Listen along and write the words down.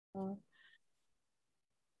Uh,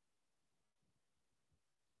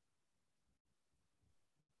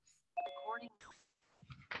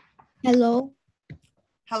 Hello.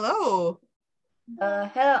 Hello.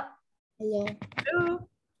 Hello. Hello. Hello.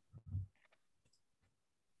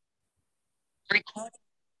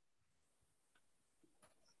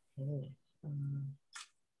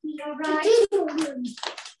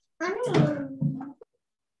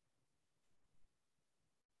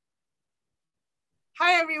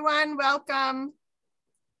 Hi, everyone. Welcome.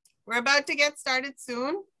 We're about to get started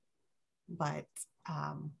soon, but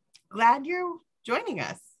glad you're joining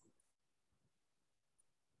us.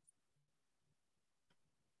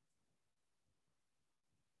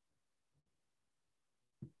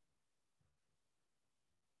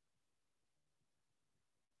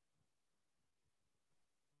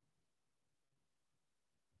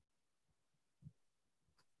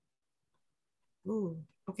 Ooh,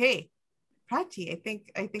 okay. Prati, I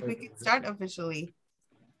think we can start officially.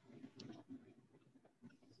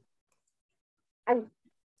 All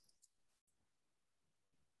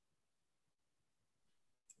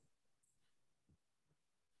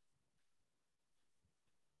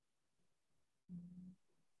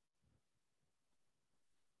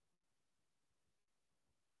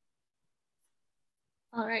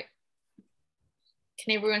right.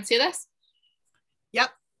 Can everyone see this? Yep.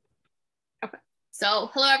 Okay. So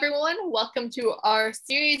hello, everyone. Welcome to our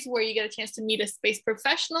series where you get a chance to meet a space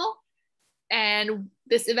professional. And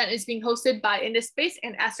this event is being hosted by IndoSpace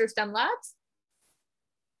and AstroSTEM Labs.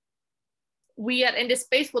 We at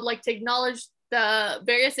IndoSpace would like to acknowledge the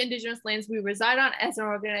various Indigenous lands we reside on as an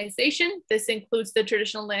organization. This includes the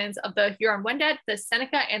traditional lands of the Huron-Wendat, the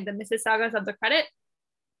Seneca, and the Mississaugas of the Credit.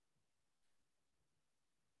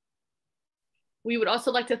 We would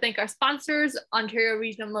also like to thank our sponsors, Ontario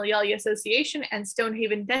Regional Malayali Association and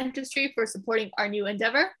Stonehaven Dentistry, for supporting our new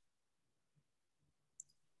endeavor.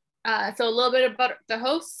 So a little bit about the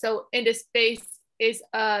host. So IndoSpace is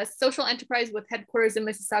a social enterprise with headquarters in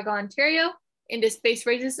Mississauga, Ontario. IndoSpace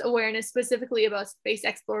raises awareness specifically about space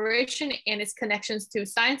exploration and its connections to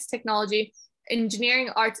science, technology, engineering,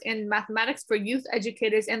 arts, and mathematics for youth,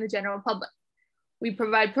 educators, and the general public. We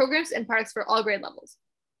provide programs and products for all grade levels.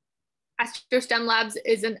 AstroSTEM Labs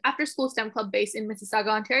is an after-school STEM club based in Mississauga,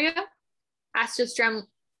 Ontario. AstroSTEM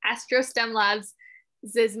Labs'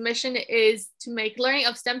 mission is to make learning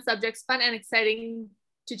of STEM subjects fun and exciting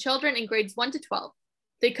to children in grades 1 to 12.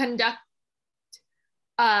 They conduct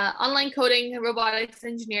online coding, robotics,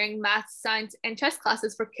 engineering, math, science, and chess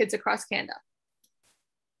classes for kids across Canada.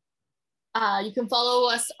 You can follow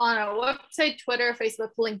us on our website, Twitter,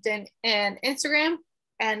 Facebook, LinkedIn, and Instagram.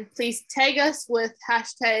 And please tag us with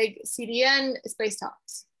hashtag CDN Space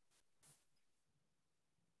Talks.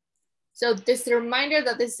 So this is a reminder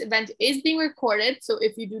that this event is being recorded. So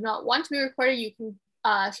if you do not want to be recorded, you can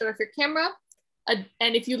shut off your camera. And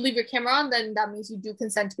if you leave your camera on, then that means you do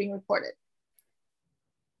consent to being recorded.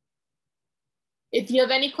 If you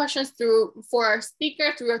have any questions for our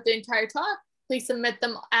speaker throughout the entire talk, please submit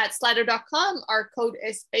them at slido.com. Our code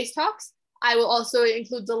is Space Talks. I will also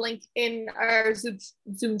include the link in our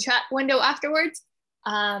Zoom chat window afterwards.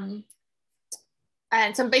 And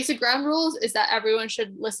some basic ground rules is that everyone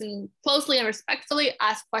should listen closely and respectfully,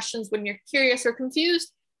 ask questions when you're curious or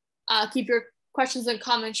confused, keep your questions and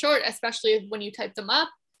comments short, especially when you type them up,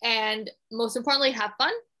 and most importantly, have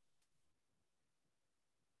fun.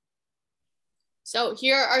 So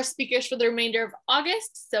here are our speakers for the remainder of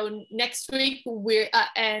August. So next week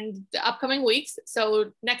and the upcoming weeks.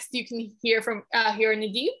 So next you can hear from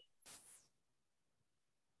Nadeem.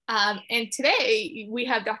 And today we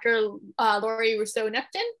have Dr. Laurie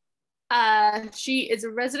Rousseau-Nepton. She is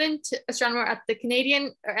a resident astronomer at the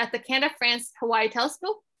Canada-France-Hawaii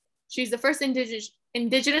Telescope. She's the first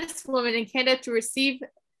Indigenous woman in Canada to receive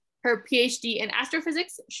her PhD in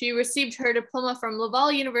astrophysics. She received her diploma from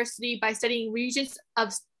Laval University by studying regions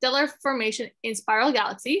of stellar formation in spiral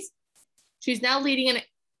galaxies. She's now leading an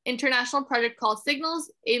international project called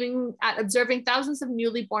Signals, aiming at observing thousands of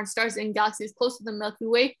newly born stars in galaxies close to the Milky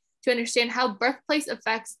Way to understand how birthplace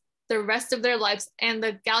affects the rest of their lives and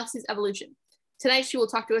the galaxy's evolution. Tonight, she will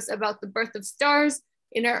talk to us about the birth of stars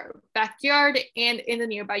in our backyard and in the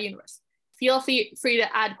nearby universe. Feel free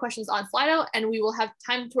to add questions on Slido, and we will have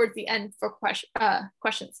time towards the end for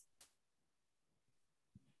questions.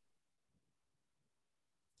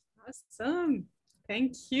 Awesome.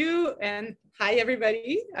 Thank you. And hi,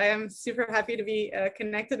 everybody. I am super happy to be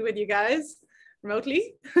connected with you guys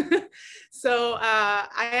remotely. So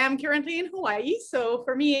I am currently in Hawaii. So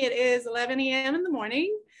for me, it is 11 a.m. in the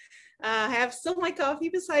morning. I have still my coffee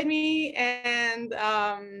beside me. And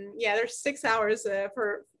yeah, there's 6 hours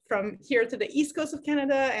from here to the east coast of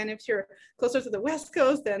Canada. And if you're closer to the west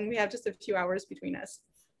coast, then we have just a few hours between us.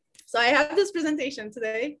 So I have this presentation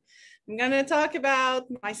today. I'm going to talk about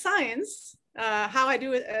my science, how I do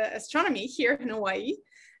astronomy here in Hawaii,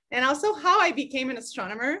 and also how I became an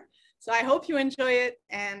astronomer. So I hope you enjoy it,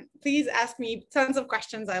 and please ask me tons of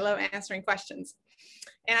questions. I love answering questions.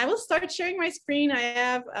 And I will start sharing my screen. I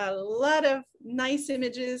have a lot of nice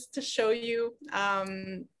images to show you,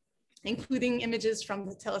 including images from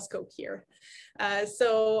the telescope here.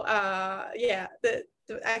 Yeah,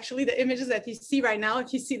 actually the images that you see right now,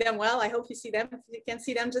 if you see them well, I hope you see them. If you can't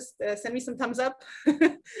see them, just send me some thumbs up.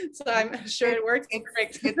 So I'm sure it works.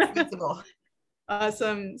 It's visible.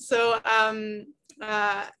 Awesome. So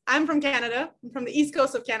I'm from Canada. I'm from the east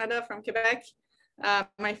coast of Canada, from Quebec.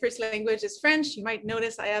 My first language is French. You might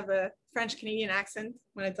notice I have a French-Canadian accent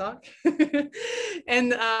when I talk. And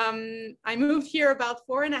I moved here about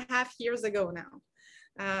 4.5 years ago now.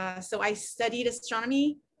 So I studied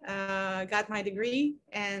astronomy, got my degree,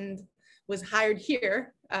 and was hired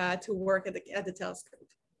here to work at the telescope.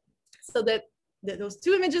 So those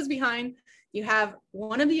two images behind, you have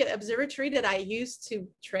one of the observatory that I used to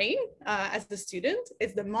train as a student.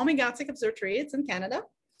 It's the Mont-Mégantic Observatory. It's in Canada.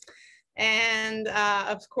 And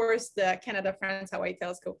of course, the Canada-France-Hawaii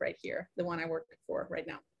telescope right here, the one I work for right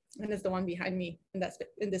now. And it's the one behind me in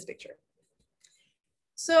this picture.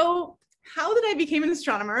 So how did I become an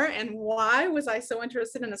astronomer, and why was I so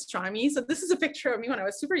interested in astronomy? So this is a picture of me when I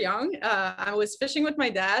was super young. I was fishing with my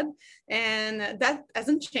dad, and that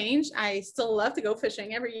hasn't changed. I still love to go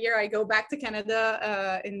fishing. Every year I go back to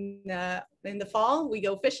Canada in the fall. We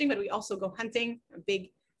go fishing, but we also go hunting. I'm a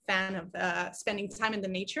big fan of spending time in the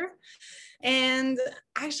nature. And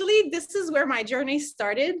actually, this is where my journey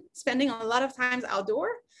started, spending a lot of times outdoor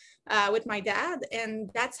with my dad. And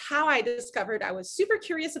that's how I discovered I was super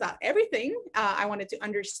curious about everything. I wanted to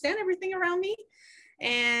understand everything around me.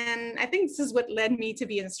 And I think this is what led me to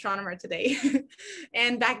be an astronomer today.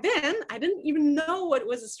 And back then, I didn't even know what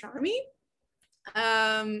was astronomy.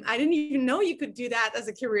 I didn't even know you could do that as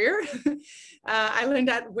a career. I learned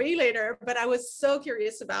that way later, but I was so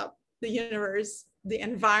curious about the universe, the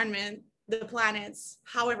environment, the planets,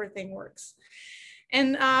 how everything works.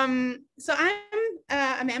 And so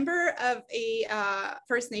I'm a member of a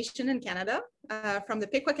First Nation in Canada, from the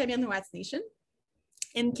Pequot-Kabienouats Nation.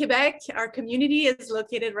 In Quebec, our community is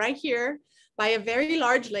located right here by a very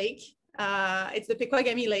large lake. It's the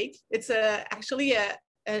Pequagami Lake. It's actually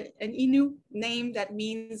an Innu name that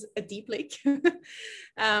means a deep lake.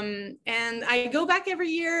 And I go back every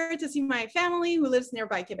year to see my family who lives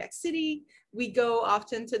nearby Quebec City. We go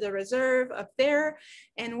often to the reserve up there.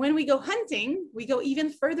 And when we go hunting, we go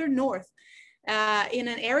even further north in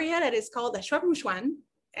an area that is called Ashwabushwan.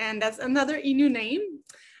 And that's another Innu name.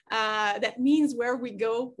 That means where we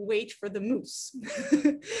go wait for the moose.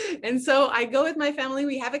 And so I go with my family.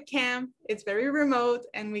 We have a camp. It's very remote,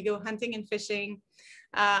 and we go hunting and fishing.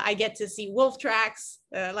 I get to see wolf tracks,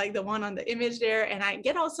 like the one on the image there. And I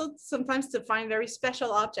get also sometimes to find very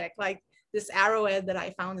special objects, like this arrowhead that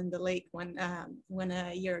I found in the lake when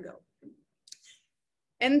a year ago.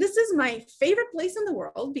 And this is my favorite place in the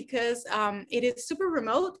world because it is super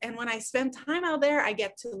remote. And when I spend time out there, I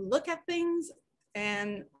get to look at things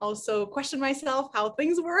and also question myself how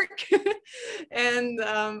things work. And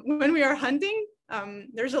when we are hunting,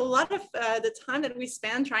 there's a lot of the time that we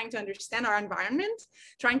spend trying to understand our environment,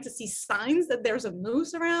 trying to see signs that there's a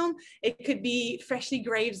moose around. It could be freshly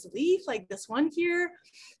grazed leaf like this one here.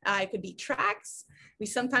 It could be tracks. We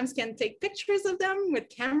sometimes can take pictures of them with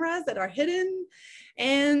cameras that are hidden.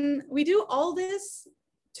 And we do all this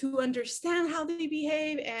to understand how they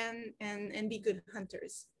behave and be good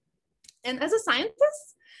hunters. And as a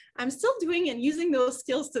scientist, I'm still doing and using those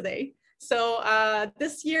skills today. So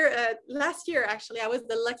last year, actually, I was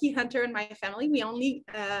the lucky hunter in my family. We only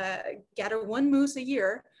gather one moose a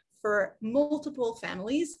year for multiple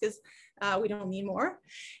families because we don't need more.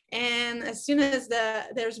 And as soon as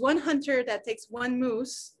there's one hunter that takes one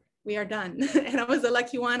moose, we are done. And I was the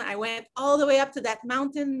lucky one. I went all the way up to that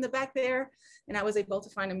mountain in the back there, and I was able to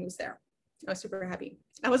find a moose there. I was super happy.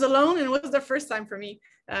 I was alone, and it was the first time for me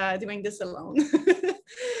doing this alone.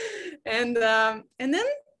 And then,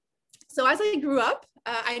 so as I grew up,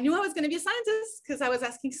 I knew I was going to be a scientist because I was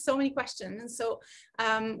asking so many questions. And so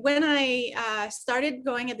when I started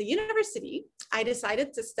going at the university, I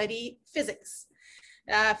decided to study physics.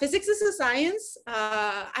 Physics is a science.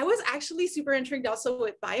 I was actually super intrigued also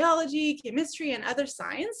with biology, chemistry, and other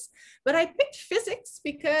science, but I picked physics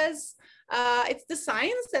because It's the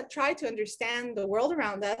science that try to understand the world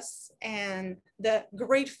around us and the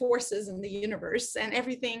great forces in the universe and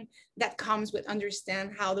everything that comes with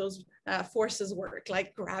understand how those forces work,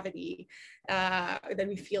 like gravity that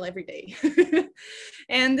we feel every day.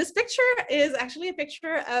 And this picture is actually a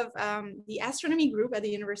picture of the astronomy group at the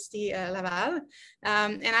University Laval.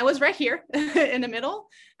 And I was right here in the middle.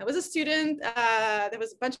 I was a student. There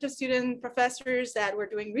was a bunch of student professors that were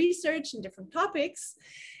doing research in different topics.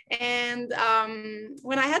 And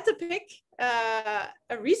when I had to pick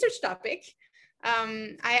a research topic,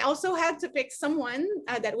 I also had to pick someone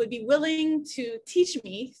that would be willing to teach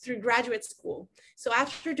me through graduate school. So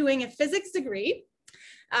after doing a physics degree,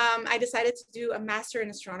 I decided to do a master in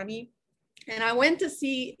astronomy. And I went to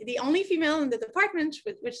see the only female in the department,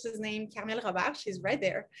 which is named Carmel Robert. She's right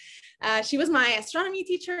there. She was my astronomy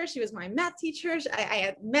teacher. She was my math teacher. I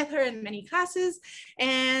had met her in many classes.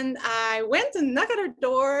 And I went to knock at her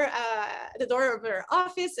door, the door of her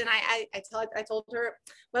office. And I told her,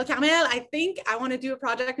 well, Carmel, I think I want to do a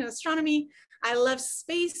project in astronomy. I love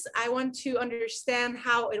space. I want to understand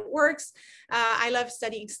how it works. I love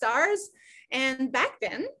studying stars. And back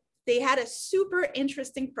then, they had a super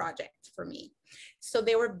interesting project for me. So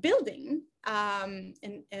they were building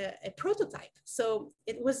a prototype. So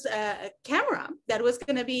it was a camera that was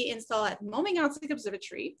going to be installed at Montmagnetic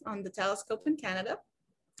Observatory on the telescope in Canada.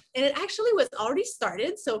 And it actually was already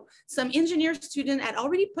started. So some engineer student had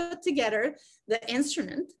already put together the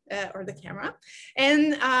instrument or the camera.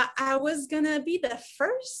 And I was gonna be the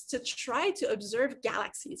first to try to observe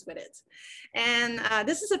galaxies with it. And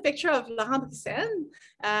this is a picture of Laurent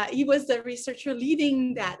Brissel. He was the researcher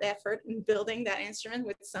leading that effort in building that instrument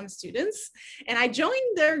with some students. And I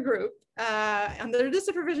joined their group under the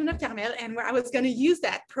supervision of Carmel, and where I was gonna use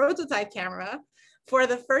that prototype camera for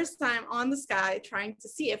the first time on the sky, trying to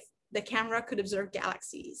see if the camera could observe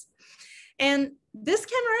galaxies. And this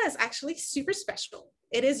camera is actually super special.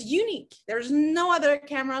 It is unique. There's no other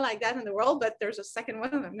camera like that in the world, but there's a second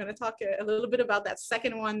one. And I'm going to talk a little bit about that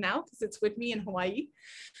second one now because it's with me in Hawaii.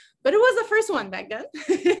 But it was the first one back then.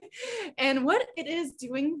 And what it is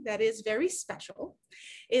doing that is very special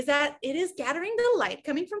is that it is gathering the light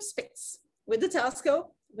coming from space. With the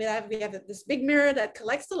telescope, we have this big mirror that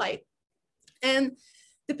collects the light. And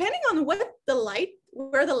depending on where the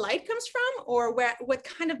light comes from or what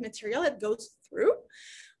kind of material it goes through,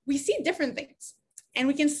 we see different things. And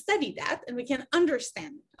we can study that and we can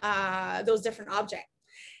understand those different objects.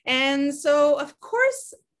 And so, of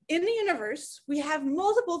course, in the universe, we have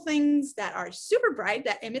multiple things that are super bright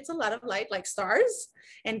that emits a lot of light, like stars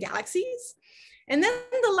and galaxies. And then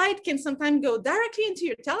the light can sometimes go directly into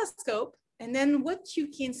your telescope. And then what you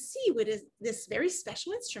can see with this very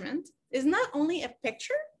special instrument is not only a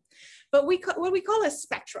picture, but what we call a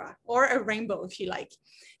spectra or a rainbow, if you like.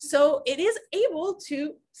 So it is able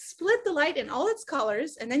to split the light in all its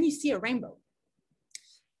colors, and then you see a rainbow.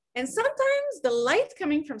 And sometimes the light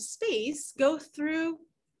coming from space go through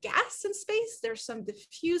gas in space. There's some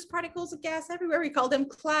diffuse particles of gas everywhere. We call them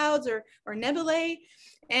clouds or nebulae.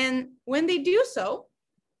 And when they do so,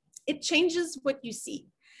 it changes what you see.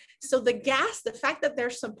 So the gas, the fact that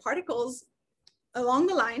there's some particles along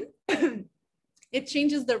the line, it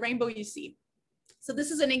changes the rainbow you see. So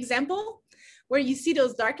this is an example where you see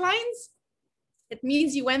those dark lines. It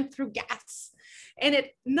means you went through gas. And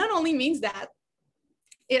it not only means that,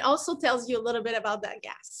 it also tells you a little bit about that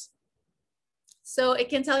gas. So it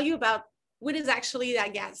can tell you about what is actually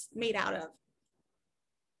that gas made out of.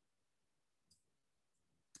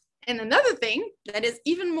 And another thing that is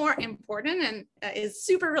even more important and is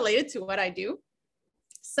super related to what I do,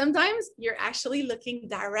 sometimes you're actually looking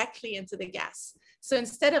directly into the gas. So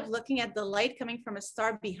instead of looking at the light coming from a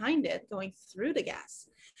star behind it, going through the gas,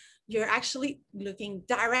 you're actually looking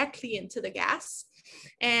directly into the gas.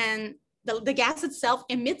 And the gas itself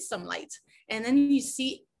emits some light. And then you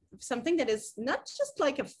see something that is not just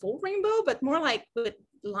like a full rainbow, but more like with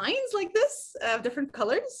lines like this of different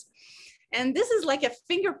colors. And this is like a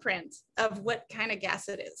fingerprint of what kind of gas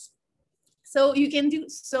it is. So you can do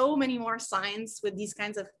so many more signs with these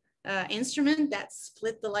kinds of instrument that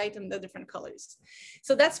split the light in the different colors.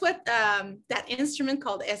 So that's what that instrument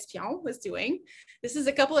called Espion was doing. This is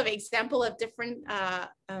a couple of examples of different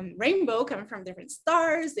rainbow coming from different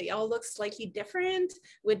stars. They all look slightly different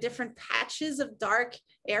with different patches of dark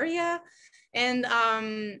area. And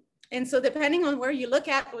so depending on where you look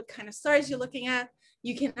at, what kind of stars you're looking at,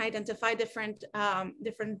 you can identify different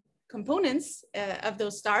components of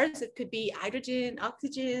those stars. It could be hydrogen,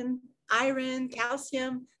 oxygen, iron,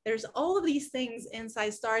 calcium. There's all of these things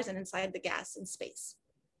inside stars and inside the gas in space.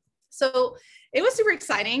 So it was super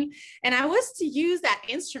exciting. And I was to use that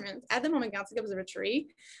instrument at the Montmorency Observatory.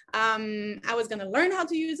 I was going to learn how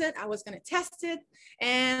to use it. I was going to test it.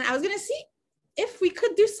 And I was going to see if we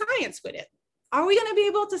could do science with it. Are we going to be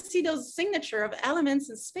able to see those signature of elements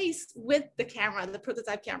in space with the camera, the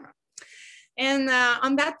prototype camera? And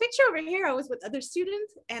on that picture over here, I was with other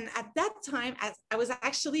students. And at that time, I was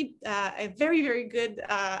actually a very, very good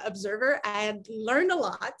observer. I had learned a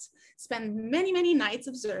lot, spent many, many nights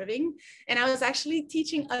observing, and I was actually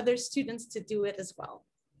teaching other students to do it as well.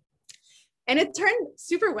 And it turned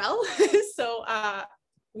super well. So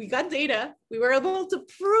we got data. We were able to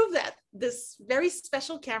prove that this very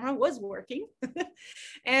special camera was working.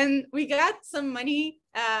 And we got some money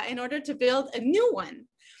in order to build a new one.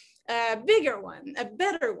 A bigger one, a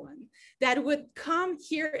better one that would come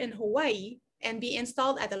here in Hawaii and be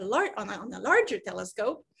installed at on a larger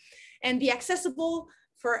telescope and be accessible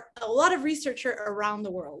for a lot of researchers around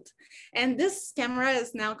the world. And this camera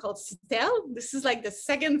is now called CITEL. This is like the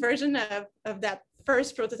second version of that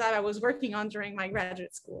first prototype I was working on during my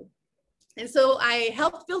graduate school. And so I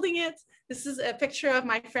helped building it. This is a picture of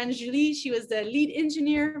my friend Julie. She was the lead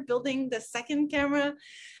engineer building the second camera.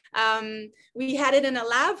 We had it in a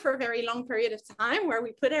lab for a very long period of time where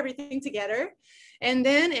we put everything together. And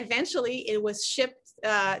then eventually it was shipped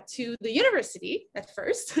to the university at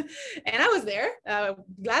first. And I was there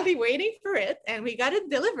gladly waiting for it. And we got it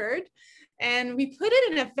delivered. And we put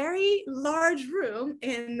it in a very large room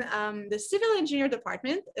in the civil engineer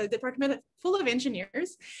department, a department full of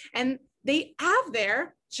engineers. And they have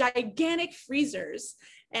there gigantic freezers.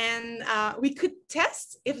 And we could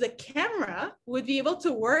test if the camera would be able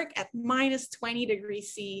to work at minus 20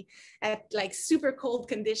 degrees C at like super cold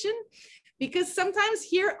condition, because sometimes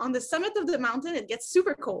here on the summit of the mountain, it gets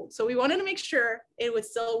super cold. So we wanted to make sure it would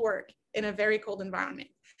still work in a very cold environment.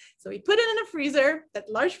 So we put it in a freezer, that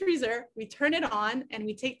large freezer, we turn it on and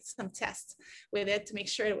we take some tests with it to make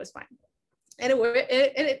sure it was fine. And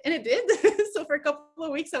it did. So for a couple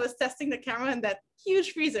of weeks, I was testing the camera in that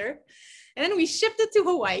huge freezer. And then we shipped it to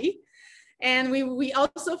Hawaii. And we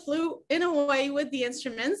also flew in Hawaii with the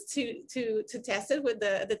instruments to test it with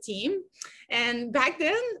the team. And back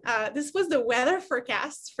then, this was the weather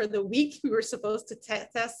forecast for the week we were supposed to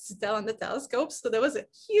test CITEL on the telescope. So there was a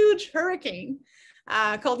huge hurricane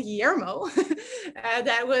called Guillermo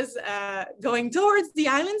that was going towards the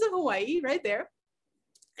islands of Hawaii right there.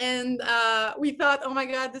 And we thought, oh my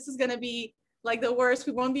God, this is going to be like the worst.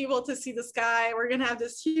 We won't be able to see the sky. We're gonna have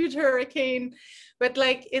this huge hurricane. But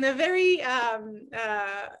like in a very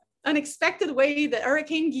unexpected way, the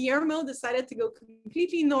Hurricane Guillermo decided to go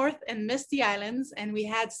completely north and miss the islands. And we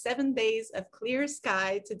had 7 days of clear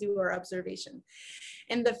sky to do our observation.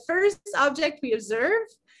 And the first object we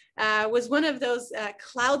observed was one of those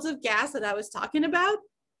clouds of gas that I was talking about.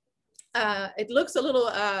 It looks a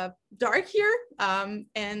little dark here,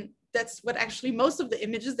 and that's what actually most of the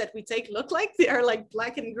images that we take look like. They are like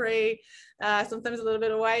black and gray, sometimes a little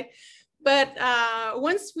bit of white. But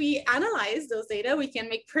once we analyze those data, we can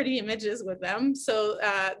make pretty images with them. So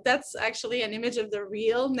that's actually an image of the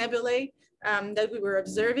real nebulae that we were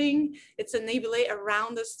observing. It's a nebulae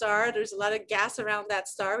around the star. There's a lot of gas around that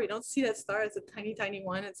star. We don't see that star. It's a tiny, tiny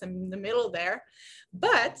one. It's in the middle there.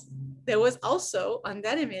 But there was also on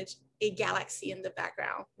that image a galaxy in the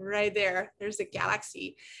background right there. There's a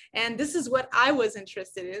galaxy. And this is what I was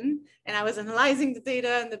interested in. And I was analyzing the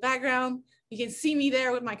data in the background. You can see me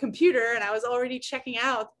there with my computer, and I was already checking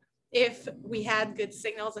out if we had good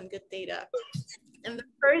signals and good data. And the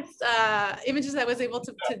first images I was able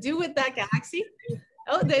to do with that galaxy.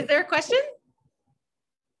 Oh, is there a question?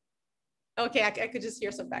 Okay, I could just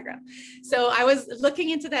hear some background. So I was looking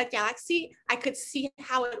into that galaxy. I could see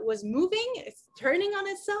how it was moving, it's turning on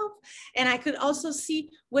itself. And I could also see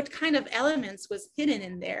what kind of elements was hidden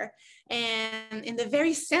in there. And in the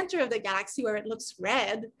very center of the galaxy where it looks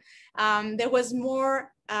red, there was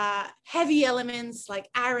more heavy elements like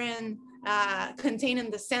iron contained in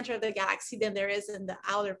the center of the galaxy than there is in the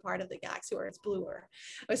outer part of the galaxy where it's bluer.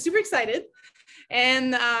 I was super excited.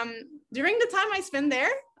 And during the time I spent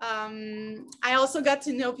there, I also got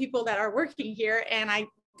to know people that are working here, and I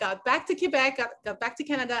got back to Quebec, got back to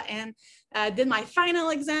Canada, and did my final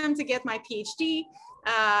exam to get my PhD.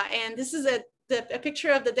 And this is a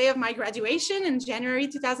picture of the day of my graduation in January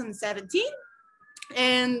 2017.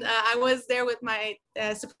 And I was there with my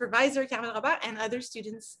supervisor, Carmen Robert, and other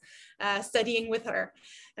students studying with her.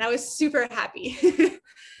 And I was super happy.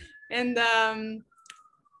 And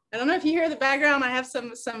I don't know if you hear the background. I have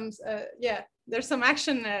yeah, there's some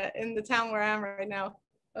action in the town where I am right now.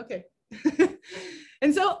 Okay.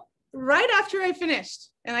 And so right after I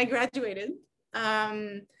finished and I graduated,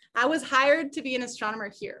 I was hired to be an astronomer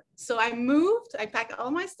here. So I moved, I packed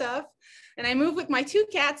all my stuff, and I moved with my 2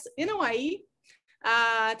 cats in Hawaii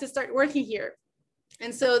to start working here.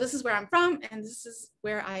 And so this is where I'm from, and this is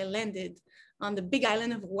where I landed on the big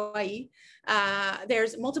island of Hawaii.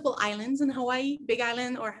 There's multiple islands in Hawaii. Big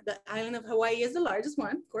Island, or the island of Hawaii, is the largest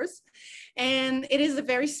one, of course. And it is a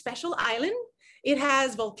very special island. It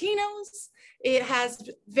has volcanoes. It has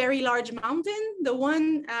very large mountain. The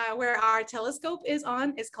one where our telescope is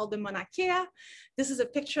on is called the Mauna Kea. This is a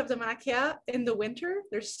picture of the Mauna Kea in the winter.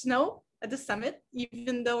 There's snow at the summit,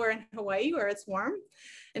 even though we're in Hawaii where it's warm.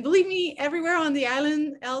 And believe me, everywhere on the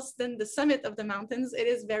island else than the summit of the mountains, it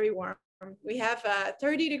is very warm. We have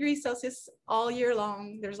 30 degrees Celsius all year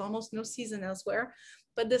long. There's almost no season elsewhere,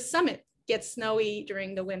 but the summit gets snowy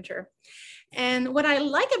during the winter. And what I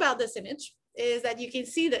like about this image is that you can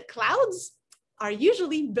see that clouds are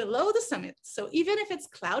usually below the summit. So even if it's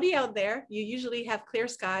cloudy out there, you usually have clear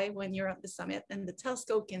sky when you're at the summit, and the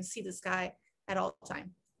telescope can see the sky at all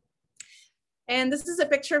time. And this is a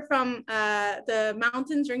picture from the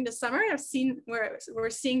mountain during the summer. We're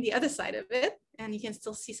seeing the other side of it, and you can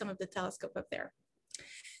still see some of the telescope up there.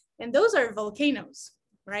 And those are volcanoes,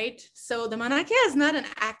 right? So the Mauna Kea is not an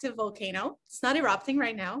active volcano. It's not erupting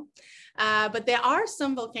right now, but there are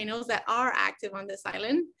some volcanoes that are active on this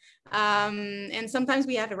island. And sometimes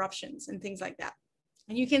we have eruptions and things like that.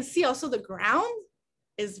 And you can see also the ground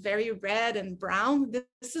is very red and brown.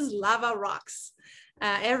 This is lava rocks.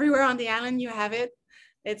 Everywhere on the island you have it.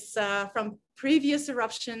 It's from previous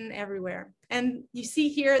eruption everywhere. And you see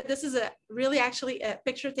here, this is actually a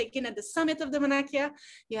picture taken at the summit of the Mauna Kea.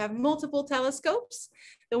 You have multiple telescopes.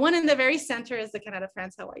 The one in the very center is the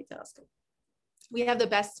Canada-France-Hawaii telescope. We have the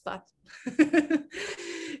best spot.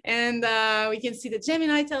 And we can see the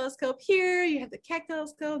Gemini telescope here. You have the Keck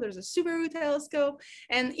telescope. There's a Subaru telescope.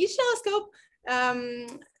 And each telescope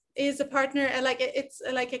is a partner, it's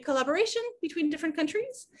like a collaboration between different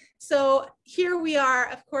countries. So here we are,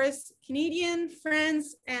 of course, Canadian,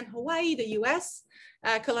 France, and Hawaii, the US,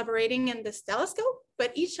 collaborating in this telescope,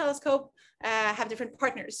 but each telescope have different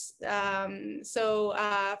partners.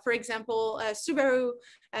 For example, Subaru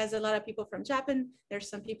has a lot of people from Japan. There's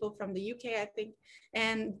some people from the UK, I think.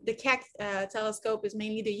 And the Keck telescope is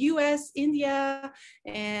mainly the US, India,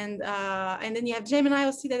 and then you have Gemini,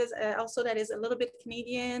 you'll see that is that is a little bit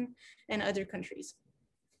Canadian, and other countries.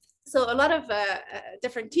 So a lot of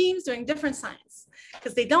different teams doing different science,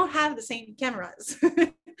 because they don't have the same cameras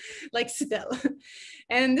like Sidel.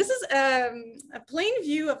 And this is a plain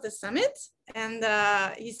view of the summit. And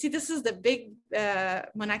you see, this is the big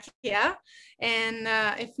Mauna Kea. And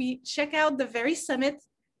if we check out the very summit,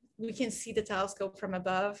 we can see the telescope from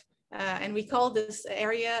above. And we call this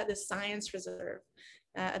area the science reserve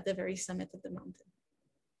at the very summit of the mountain.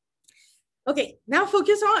 Okay, now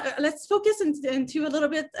let's focus into a little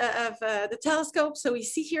bit of the telescope. So we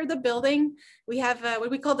see here the building. We have what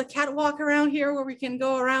we call the catwalk around here, where we can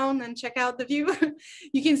go around and check out the view.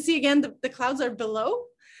 You can see again, the clouds are below.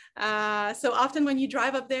 So often when you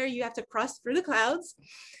drive up there, you have to cross through the clouds.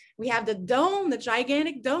 We have the dome, the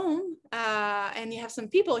gigantic dome, and you have some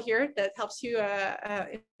people here that helps you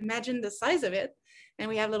imagine the size of it. And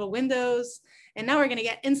we have little windows. And now we're gonna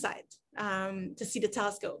get inside to see the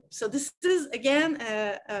telescope. So this is, again,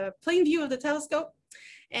 a plain view of the telescope.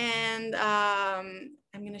 And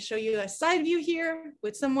I'm gonna show you a side view here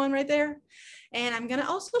with someone right there. And I'm gonna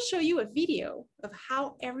also show you a video of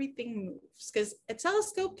how everything moves, because a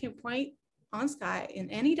telescope can point on sky in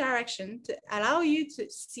any direction to allow you to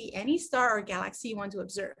see any star or galaxy you want to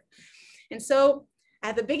observe. And so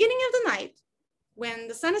at the beginning of the night, when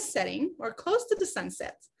the sun is setting or close to the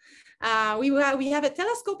sunset, we have a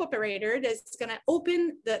telescope operator that's gonna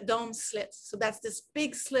open the dome slit. So that's this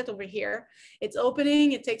big slit over here. It's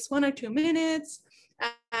opening, it takes 1 or 2 minutes,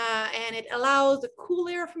 and it allows the cool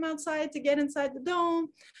air from outside to get inside the dome.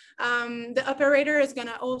 The operator is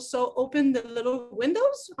gonna also open the little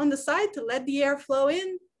windows on the side to let the air flow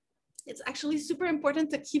in. It's actually super important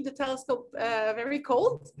to keep the telescope very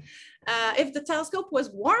cold. If the telescope was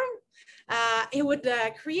warm, it would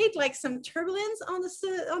create like some turbulence on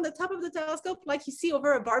the top of the telescope, like you see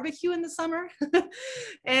over a barbecue in the summer.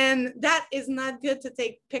 And that is not good to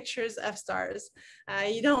take pictures of stars.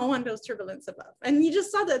 You don't want those turbulence above. And you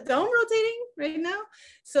just saw the dome rotating right now.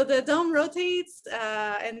 So the dome rotates,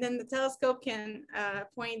 and then the telescope can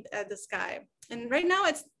point at the sky. And right now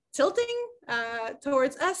it's tilting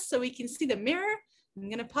towards us so we can see the mirror. I'm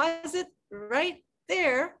gonna pause it right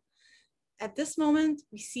there. At this moment,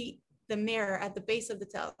 we see the mirror at the base of the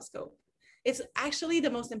telescope. It's actually the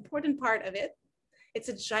most important part of it. It's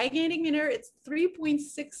a gigantic mirror. It's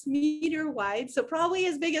 3.6 meter wide, so probably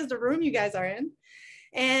as big as the room you guys are in.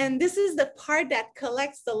 And this is the part that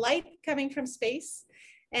collects the light coming from space.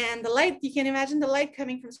 And the light, you can imagine the light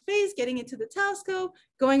coming from space, getting into the telescope,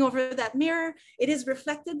 going over that mirror. It is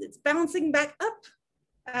reflected, it's bouncing back up.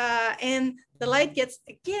 And the light gets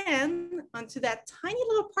again onto that tiny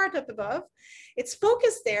little part up above. It's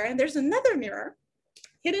focused there, and there's another mirror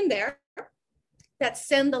hidden there that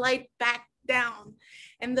send the light back down.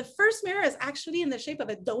 And the first mirror is actually in the shape of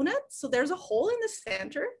a donut. So there's a hole in the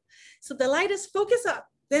center. So the light is focused up,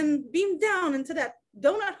 then beamed down into that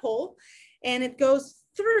donut hole, and it goes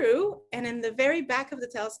through. And in the very back of the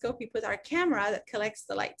telescope, we put our camera that collects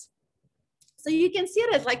the light. So you can see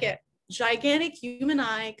it as like a gigantic human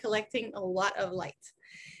eye collecting a lot of light.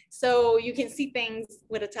 So you can see things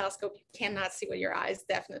with a telescope you cannot see with your eyes,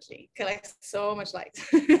 definitely. Collects so much light.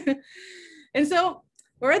 And so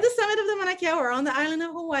we're at the summit of the Mauna Kea, we're on the island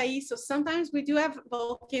of Hawaii. So sometimes we do have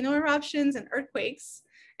volcano eruptions and earthquakes,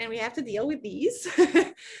 and we have to deal with these.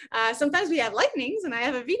 Sometimes we have lightnings, and I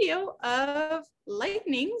have a video of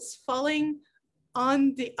lightnings falling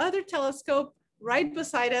on the other telescope right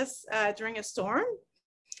beside us during a storm.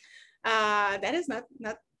 That is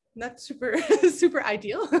not super super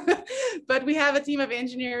ideal, but we have a team of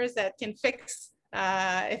engineers that can fix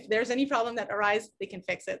if there's any problem that arises, they can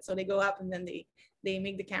fix it. So they go up and then they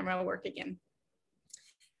make the camera work again.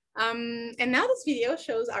 And now this video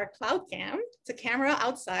shows our cloud cam. It's a camera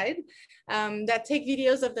outside that take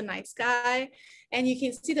videos of the night sky, and you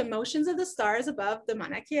can see the motions of the stars above the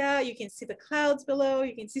Mauna Kea. You can see the clouds below.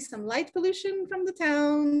 You can see some light pollution from the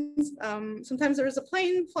towns. Sometimes there is a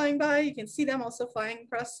plane flying by. You can see them also flying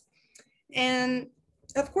across. And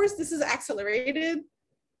of course, this is accelerated.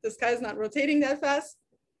 The sky is not rotating that fast,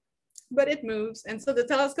 but it moves. And so the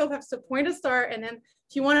telescope has to point a star, and then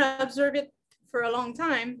if you want to observe it for a long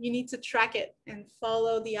time, you need to track it and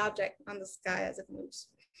follow the object on the sky as it moves.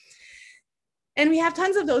 And we have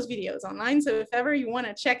tons of those videos online. So if ever you want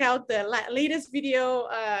to check out the latest video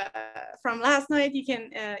from last night, you can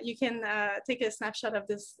take a snapshot of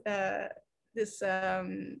this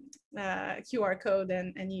QR code,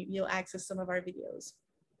 and you'll access some of our videos.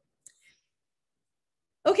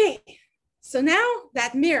 Okay, so now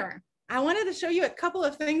that mirror. I wanted to show you a couple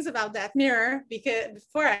of things about that mirror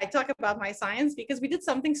before I talk about my science, because we did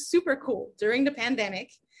something super cool during the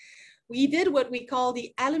pandemic. We did what we call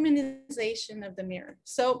the aluminization of the mirror.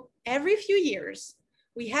 So every few years,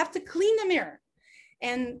 we have to clean the mirror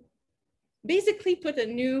and basically put a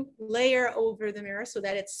new layer over the mirror so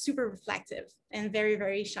that it's super reflective and very,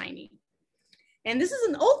 very shiny. And this is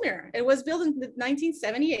an old mirror. It was built in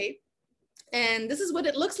 1978. And this is what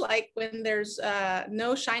it looks like when there's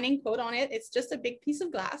no shining coat on it. It's just a big piece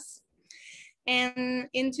of glass. And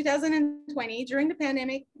in 2020, during the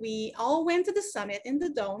pandemic, we all went to the summit in the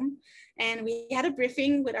dome, and we had a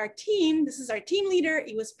briefing with our team. This is our team leader.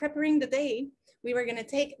 He was preparing the day. We were gonna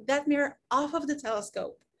take that mirror off of the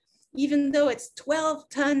telescope, even though it's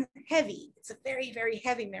 12-ton heavy. It's a very, very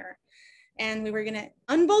heavy mirror. And we were gonna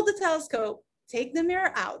unbolt the telescope, take the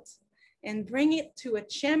mirror out, and bring it to a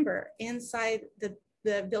chamber inside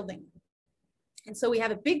the building. And so we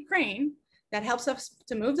have a big crane that helps us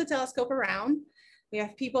to move the telescope around. We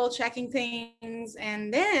have people checking things,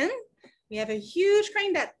 and then we have a huge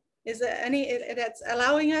crane that is that's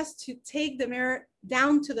allowing us to take the mirror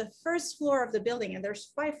down to the first floor of the building, and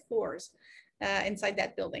there's 5 floors inside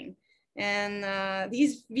that building. And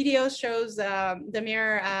these videos shows the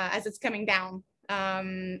mirror as it's coming down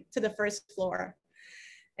to the first floor.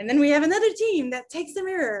 And then we have another team that takes the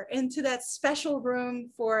mirror into that special room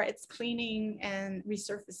for its cleaning and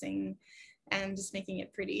resurfacing and just making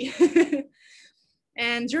it pretty.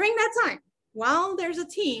 And during that time, while there's a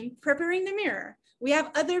team preparing the mirror, we have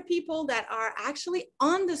other people that are actually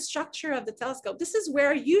on the structure of the telescope. This is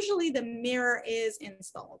where usually the mirror is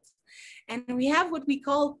installed. And we have what we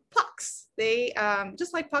call pucks. They,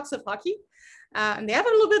 just like pucks of hockey, and they have a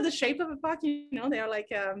little bit the shape of a puck, you know, they are like,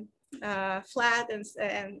 flat and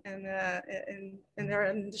they're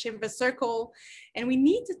in the shape of a circle, and we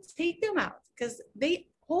need to take them out because they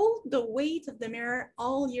hold the weight of the mirror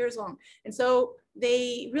all years long, and so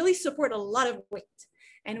they really support a lot of weight,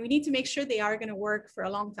 and we need to make sure they are going to work for a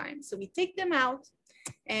long time. So we take them out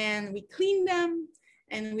and we clean them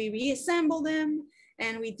and we reassemble them,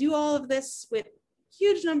 and we do all of this with a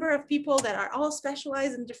huge number of people that are all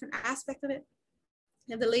specialized in different aspects of it.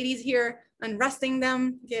 You have the ladies here unrusting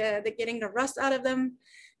them, they're getting the rust out of them.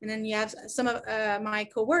 And then you have some of my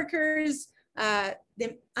coworkers,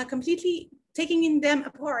 they are completely taking them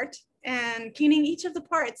apart and cleaning each of the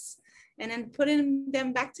parts and then putting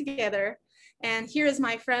them back together. And here is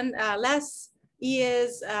my friend Les. He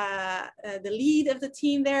is the lead of the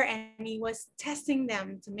team there, and he was testing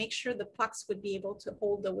them to make sure the pucks would be able to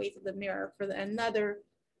hold the weight of the mirror for another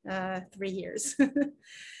 3 years.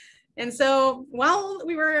 And so while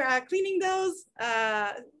we were cleaning those,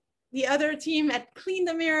 the other team had cleaned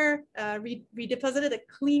the mirror, redeposited a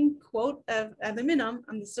clean coat of aluminum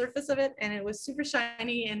on the surface of it, and it was super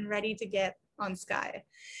shiny and ready to get on sky.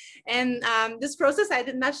 And this process I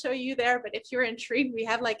did not show you there, but if you're intrigued, we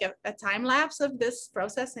have like a time lapse of this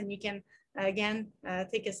process, and you can again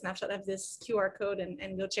take a snapshot of this QR code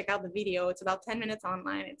and go check out the video. It's about 10 minutes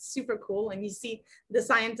online. It's super cool, and you see the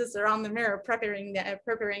scientists around the mirror preparing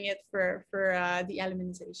it for the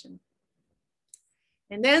aluminization.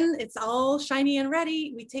 And then it's all shiny and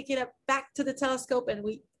ready. We take it up back to the telescope and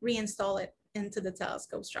we reinstall it into the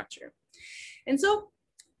telescope structure. And so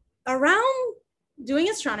around doing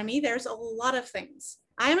astronomy, there's a lot of things.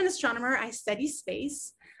 I'm an astronomer. I study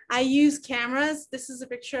space. I use cameras. This is a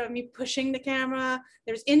picture of me pushing the camera.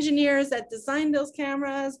 There's engineers that design those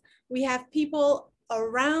cameras. We have people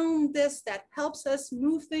around this that helps us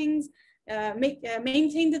move things,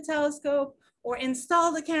 maintain the telescope, or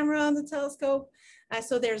install the camera on the telescope.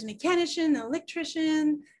 So there's mechanician,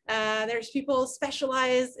 electrician. There's people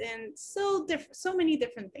specialized in so many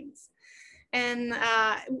different things. And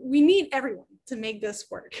we need everyone to make this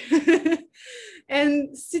work. And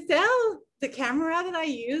Citel, the camera that I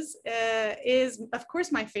use, is of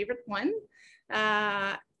course my favorite one.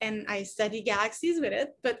 And I study galaxies with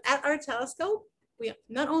it. But at our telescope, we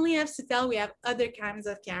not only have Citel, we have other kinds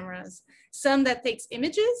of cameras. Some that takes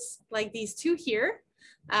images, like these two here,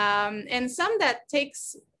 and some that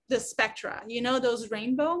takes the spectra, you know, those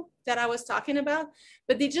rainbow that I was talking about,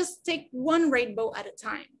 but they just take one rainbow at a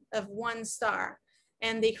time of one star,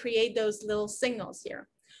 and they create those little signals here.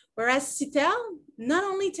 Whereas Citel not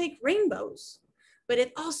only take rainbows, but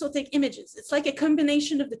it also take images. It's like a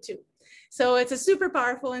combination of the two. So it's a super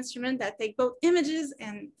powerful instrument that takes both images,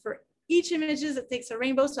 and for each images, it takes a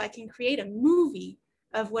rainbow, so I can create a movie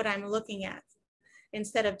of what I'm looking at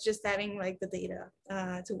instead of just having like the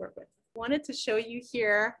data to work with. I wanted to show you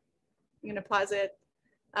here, I'm gonna pause it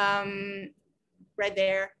right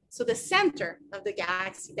there. So the center of the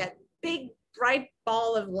galaxy, that big bright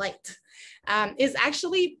ball of light, is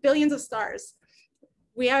actually billions of stars.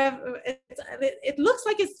 We have, it looks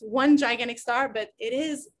like it's one gigantic star, but it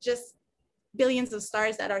is just billions of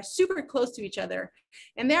stars that are super close to each other.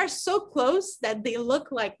 And they are so close that they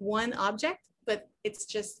look like one object, but it's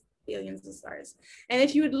just billions of stars. And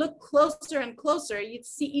if you would look closer and closer, you'd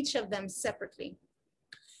see each of them separately.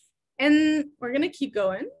 And we're gonna keep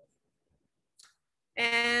going.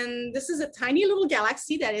 And this is a tiny little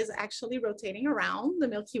galaxy that is actually rotating around the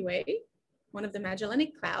Milky Way, one of the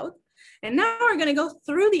Magellanic Cloud. And now we're gonna go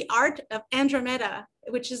through the arc of Andromeda,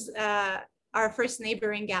 which is our first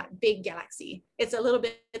neighboring big galaxy. It's a little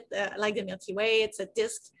bit like the Milky Way. It's a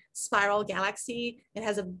disk spiral galaxy. It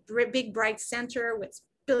has a big bright center with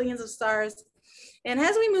billions of stars. And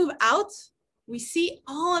as we move out, we see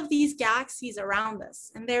all of these galaxies around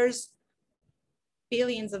us, and there's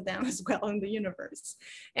billions of them as well in the universe.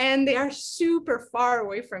 And they are super far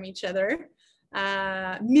away from each other,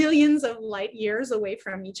 millions of light years away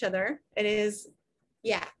from each other. It is,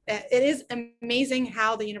 yeah, it is amazing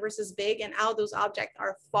how the universe is big and how those objects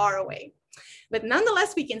are far away. But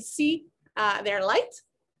nonetheless, we can see their light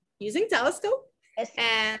using telescope.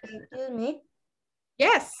 And excuse me.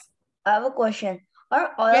 Yes. I have a question.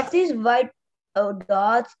 Are all of these white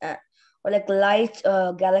dots or like light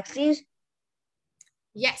galaxies?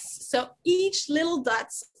 Yes. So each little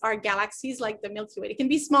dots are galaxies like the Milky Way. They can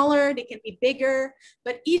be smaller, they can be bigger,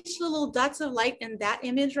 but each little dots of light in that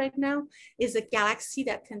image right now is a galaxy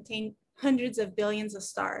that contains hundreds of billions of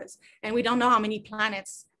stars. And we don't know how many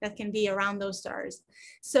planets that can be around those stars.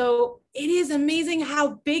 So it is amazing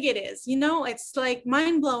how big it is. You know, it's like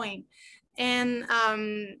mind-blowing. And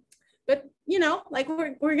but you know, like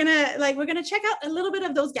we're gonna check out a little bit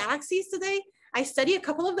of those galaxies today. I study a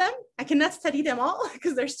couple of them. I cannot study them all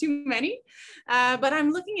because there's too many, but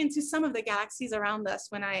I'm looking into some of the galaxies around us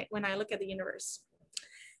when I look at the universe.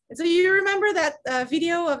 And so you remember that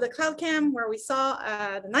video of the cloud cam where we saw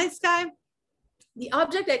the night sky? The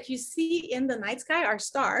object that you see in the night sky are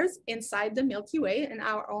stars inside the Milky Way in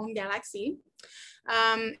our own galaxy.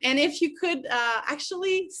 And if you could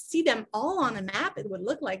actually see them all on a map, it would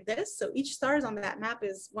look like this. So each star on that map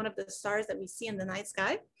is one of the stars that we see in the night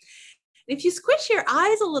sky. If you squish your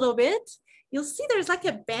eyes a little bit, you'll see there's like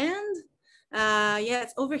a band. Yeah,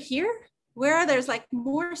 it's over here where there's like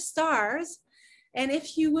more stars. And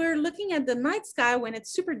if you were looking at the night sky when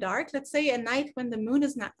it's super dark, let's say a night when the moon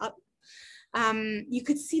is not up, you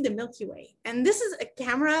could see the Milky Way. And this is a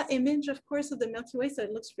camera image, of course, of the Milky Way, so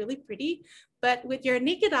it looks really pretty. But with your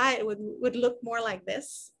naked eye, it would look more like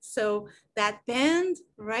this. So that band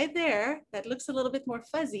right there, that looks a little bit more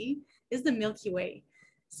fuzzy, is the Milky Way.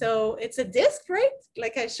 So it's a disk, right?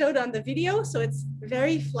 Like I showed on the video. So it's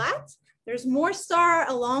very flat. There's more star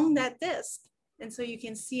along that disk. And so you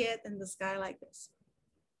can see it in the sky like this.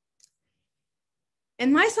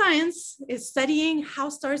 And my science is studying how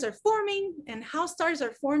stars are forming and how stars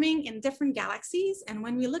are forming in different galaxies. And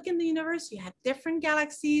when we look in the universe, you have different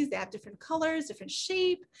galaxies, they have different colors, different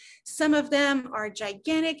shape. Some of them are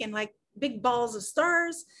gigantic and like big balls of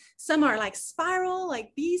stars. Some are like spiral,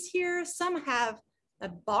 like these here. Some have a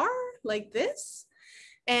bar like this,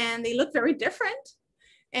 and they look very different.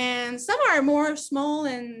 And some are more small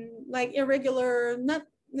and like irregular, not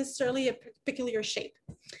necessarily a peculiar shape.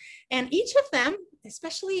 And each of them,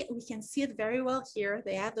 especially, we can see it very well here,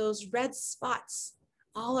 they have those red spots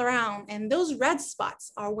all around. And those red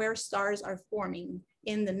spots are where stars are forming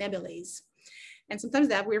in the nebulae. And sometimes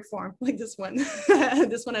they have weird form, like this one.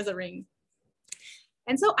 This one has a ring.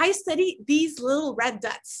 And so I study these little red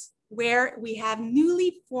dots where we have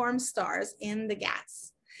newly formed stars in the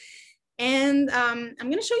gas. And I'm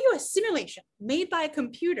going to show you a simulation made by a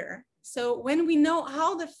computer. So when we know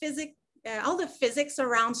how the all the physics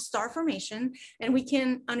around star formation, and we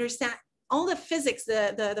can understand all the physics,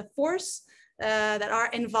 the force that are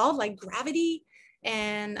involved, like gravity,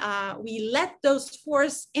 and we let those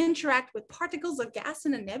forces interact with particles of gas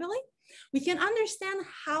in a nebula, we can understand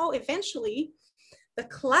how eventually the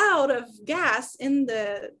cloud of gas in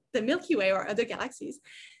the Milky Way or other galaxies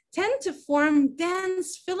tend to form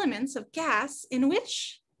dense filaments of gas in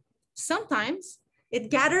which sometimes it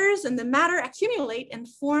gathers and the matter accumulate and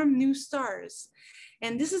form new stars.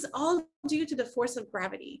 And this is all due to the force of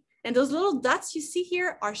gravity. And those little dots you see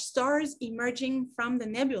here are stars emerging from the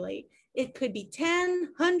nebulae. It could be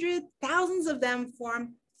 10, 100, thousands of them formed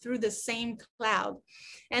through the same cloud.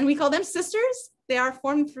 And we call them sisters. They are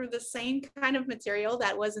formed through the same kind of material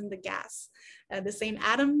that was in the gas. The same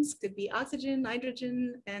atoms, could be oxygen,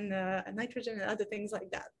 nitrogen, and nitrogen and other things like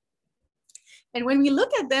that. And when we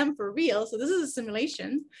look at them for real, so this is a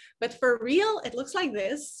simulation, but for real, it looks like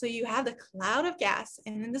this. So you have the cloud of gas,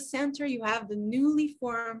 and in the center, you have the newly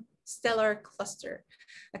formed stellar cluster,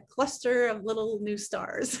 a cluster of little new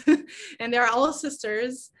stars. And they're all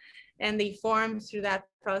sisters, and they form through that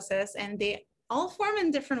process, and they all form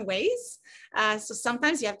in different ways. So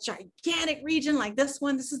sometimes you have gigantic region like this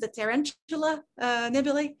one. This is the Tarantula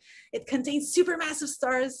Nebula. It contains supermassive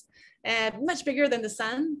stars, much bigger than the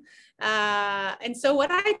sun. And so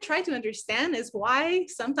what I try to understand is why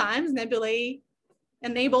sometimes nebulae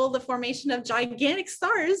enable the formation of gigantic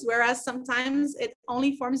stars, whereas sometimes it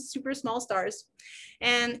only forms super small stars.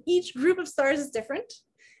 And each group of stars is different,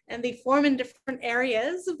 and they form in different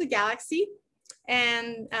areas of the galaxy.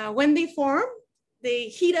 And when they form, they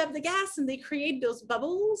heat up the gas and they create those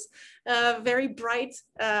bubbles, very bright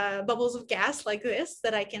bubbles of gas like this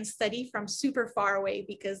that I can study from super far away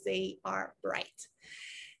because they are bright.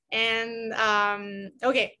 And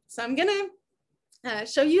okay, so I'm gonna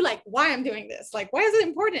show you like why I'm doing this. Like, why is it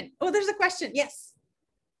important? Oh, there's a question. Yes.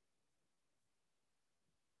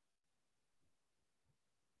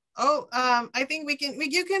 Oh, I think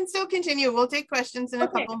you can still continue. We'll take questions in a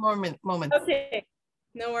couple more moments. Okay,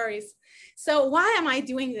 no worries. So why am I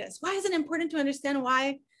doing this? Why is it important to understand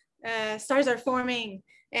why stars are forming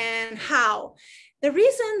and how? The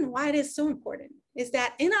reason why it is so important is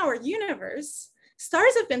that in our universe,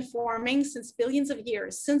 stars have been forming since billions of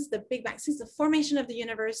years, since the Big Bang, since the formation of the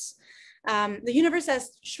universe. The universe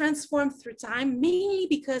has transformed through time, mainly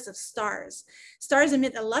because of stars. Stars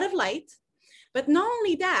emit a lot of light, but not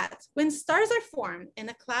only that, when stars are formed in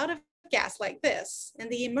a cloud of gas like this, and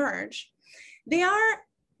they emerge, they are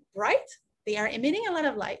bright, they are emitting a lot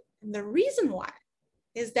of light. And the reason why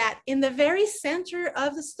is that in the very center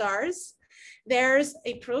of the stars, there's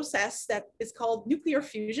a process that is called nuclear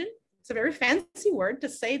fusion. It's a very fancy word to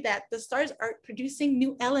say that the stars are producing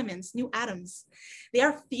new elements, new atoms. They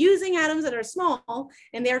are fusing atoms that are small,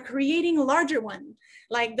 and they are creating a larger one,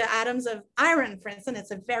 like the atoms of iron, for instance.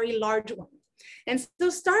 It's a very large one. And so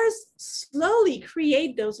stars slowly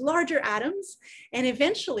create those larger atoms, and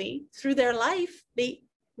eventually, through their life, they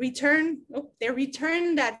return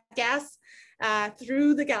that gas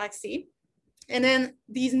through the galaxy. And then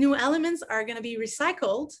these new elements are going to be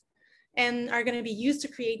recycled and are going to be used to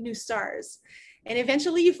create new stars. And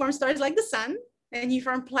eventually you form stars like the sun, and you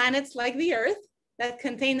form planets like the Earth that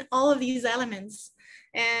contain all of these elements.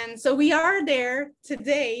 And so we are there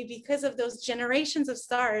today because of those generations of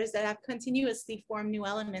stars that have continuously formed new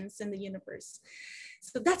elements in the universe.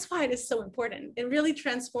 So that's why it is so important. It really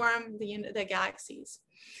transformed the galaxies.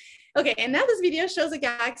 Okay, and now this video shows a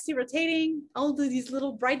galaxy rotating. All of these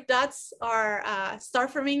little bright dots are star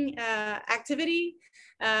forming activity.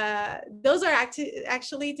 Those are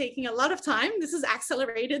actually taking a lot of time. This is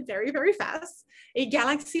accelerated very, very fast. A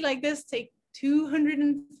galaxy like this takes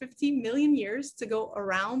 250 million years to go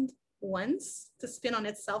around once, to spin on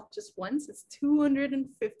itself just once. It's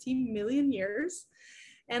 250 million years.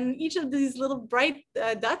 And each of these little bright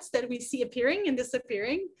dots that we see appearing and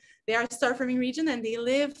disappearing, they are star forming region, and they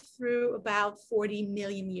live through about 40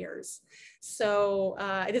 million years. So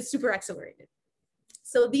it is super accelerated.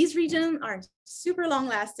 So these regions are super long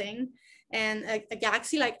lasting, and a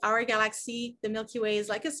galaxy like our galaxy, the Milky Way, is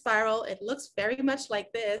like a spiral. It looks very much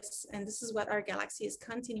like this, and this is what our galaxy is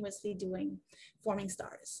continuously doing, forming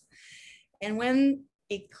stars. And when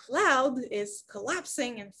a cloud is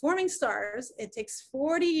collapsing and forming stars, it takes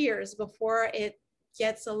 40 years before it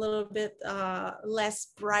gets a little bit less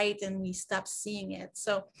bright and we stop seeing it.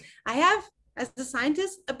 So I have, as a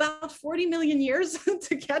scientist, about 40 million years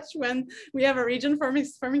to catch when we have a region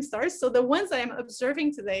forming stars. So the ones I am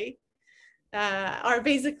observing today are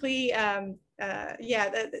basically,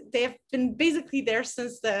 they have been basically there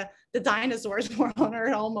since the dinosaurs were on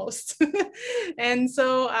Earth almost. And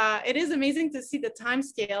so it is amazing to see the time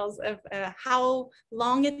scales of how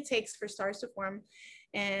long it takes for stars to form,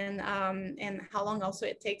 and how long also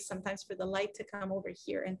it takes sometimes for the light to come over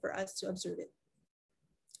here and for us to observe it.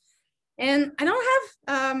 And I don't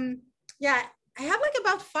have, I have like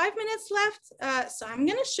about 5 minutes left. So I'm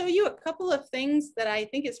gonna show you a couple of things that I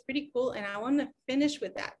think is pretty cool, and I wanna finish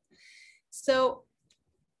with that. So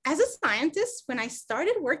as a scientist, when I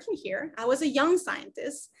started working here, I was a young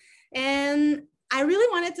scientist, and I really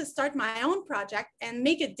wanted to start my own project and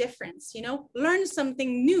make a difference, you know, learn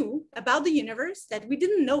something new about the universe that we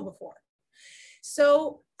didn't know before.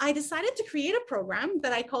 So I decided to create a program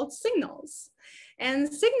that I called Signals.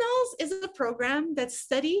 And Signals is a program that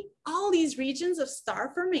studies all these regions of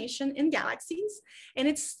star formation in galaxies, and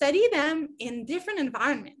it studies them in different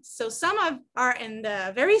environments. So some are in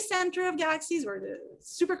the very center of galaxies where they're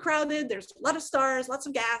super crowded, there's a lot of stars, lots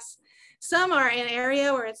of gas. Some are in an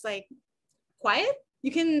area where it's like quiet.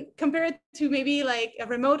 You can compare it to maybe like a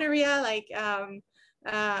remote area, like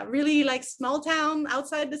really like small town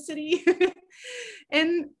outside the city.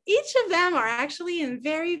 And each of them are actually in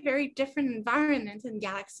very, very different environments in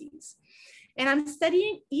galaxies. And I'm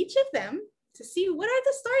studying each of them to see, what are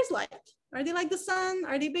the stars like? Are they like the sun?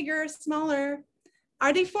 Are they bigger, smaller?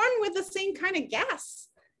 Are they formed with the same kind of gas?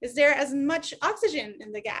 Is there as much oxygen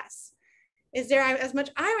in the gas? Is there as much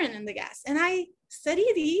iron in the gas? And I study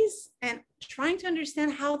these and trying to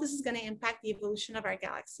understand how this is going to impact the evolution of our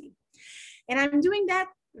galaxy. And I'm doing that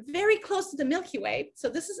very close to the Milky Way. So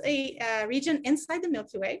this is a region inside the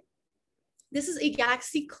Milky Way. This is a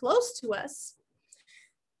galaxy close to us.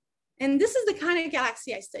 And this is the kind of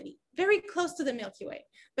galaxy I study, very close to the Milky Way.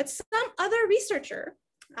 But some other researchers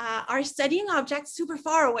are studying objects super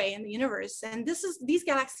far away in the universe. And these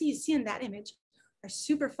galaxies you see in that image are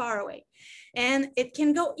super far away. And it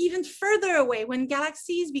can go even further away when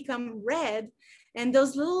galaxies become red. And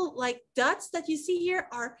those little like dots that you see here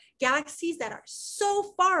are galaxies that are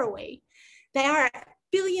so far away. They are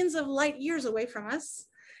billions of light years away from us.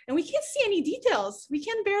 And we can't see any details. We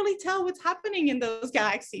can barely tell what's happening in those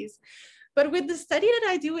galaxies. But with the study that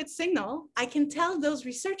I do with Signal, I can tell those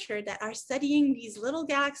researchers that are studying these little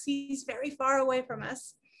galaxies very far away from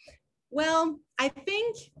us, well, I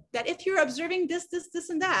think that if you're observing this,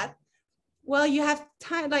 and that, well, you have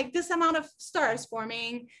time, like this amount of stars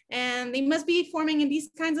forming, and they must be forming in these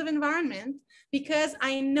kinds of environment, because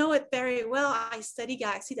I know it very well. I study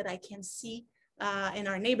galaxies that I can see in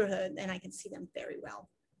our neighborhood, and I can see them very well.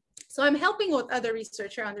 So I'm helping with other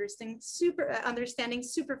researchers understanding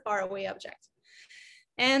super far away objects.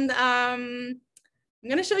 And I'm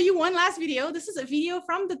gonna show you one last video. This is a video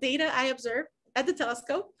from the data I observed at the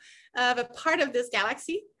telescope of a part of this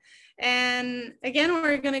galaxy. And again,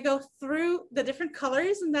 we're going to go through the different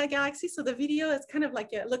colors in that galaxy. So the video is kind of like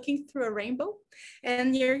looking through a rainbow,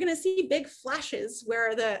 and you're going to see big flashes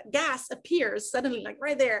where the gas appears suddenly, like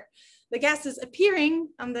right there. The gas is appearing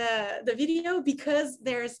on the video because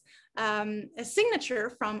there's a signature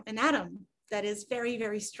from an atom that is very,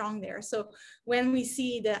 very strong there. So when we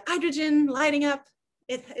see the hydrogen lighting up,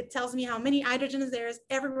 it tells me how many hydrogens there is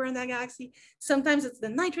everywhere in that galaxy. Sometimes it's the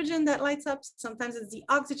nitrogen that lights up. Sometimes it's the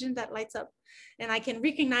oxygen that lights up. And I can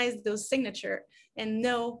recognize those signatures and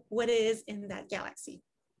know what it is in that galaxy.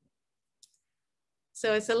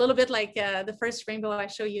 So it's a little bit like the first rainbow I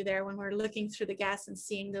show you there when we're looking through the gas and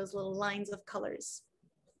seeing those little lines of colors.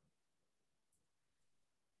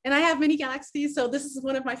 And I have many galaxies, so this is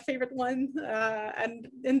one of my favorite ones.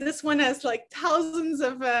 And this one has like thousands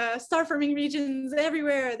of star forming regions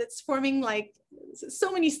everywhere that's forming like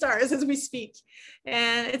so many stars as we speak.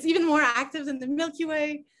 And it's even more active than the Milky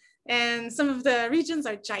Way. And some of the regions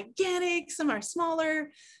are gigantic, some are smaller.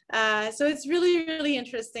 So it's really, really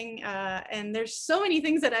interesting. And there's so many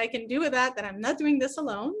things that I can do with that I'm not doing this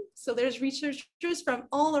alone. So there's researchers from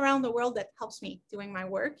all around the world that helps me doing my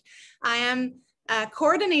work. I am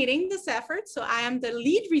coordinating this effort. So I am the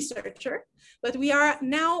lead researcher, but we are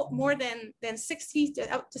now more than 60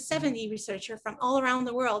 to up to 70 researchers from all around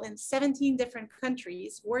the world in 17 different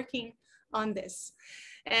countries working on this.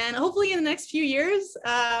 And hopefully in the next few years,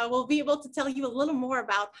 we'll be able to tell you a little more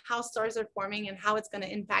about how stars are forming and how it's going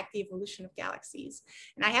to impact the evolution of galaxies.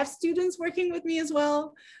 And I have students working with me as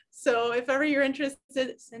well. So if ever you're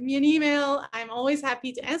interested, send me an email. I'm always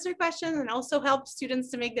happy to answer questions and also help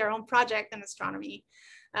students to make their own project in astronomy,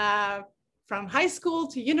 from high school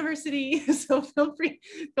to university. So feel free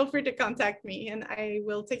to contact me and I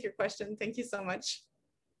will take your question. Thank you so much.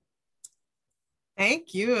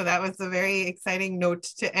 Thank you. That was a very exciting note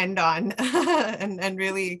to end on. and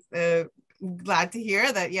really glad to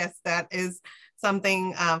hear that, yes, that is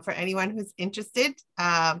something for anyone who's interested.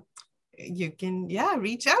 You can,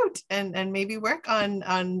 reach out and maybe work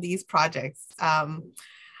on these projects.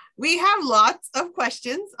 We have lots of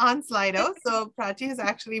questions on Slido. So Prachi has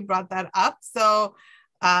actually brought that up. So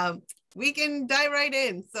we can dive right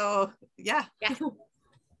in. So yeah.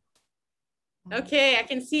 Okay, I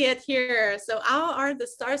can see it here. So how are the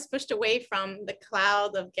stars pushed away from the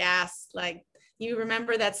cloud of gas? Like, you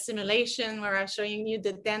remember that simulation where I was showing you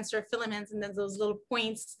the denser filaments and then those little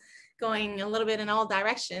points going a little bit in all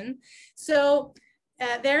direction. So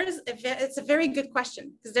it's a very good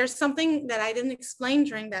question, because there's something that I didn't explain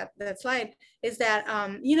during that slide, is that,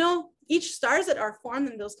 each stars that are formed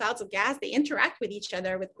in those clouds of gas, they interact with each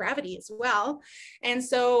other with gravity as well. And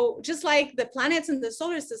so just like the planets in the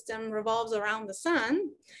solar system revolves around the sun,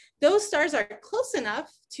 those stars are close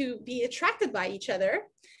enough to be attracted by each other.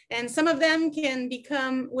 And some of them can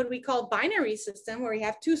become what we call binary system, where we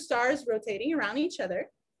have two stars rotating around each other.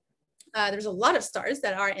 There's a lot of stars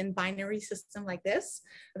that are in binary system like this.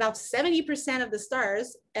 About 70% of the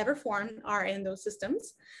stars ever formed are in those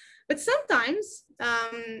systems. But sometimes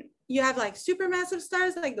you have like supermassive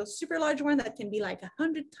stars, like those super large ones that can be like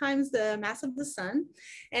 100 times the mass of the sun.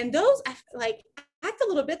 And those like act a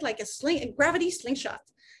little bit like a gravity slingshot.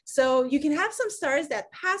 So you can have some stars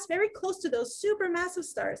that pass very close to those supermassive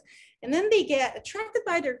stars, and then they get attracted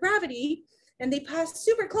by their gravity and they pass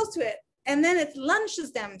super close to it. And then it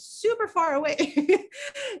launches them super far away.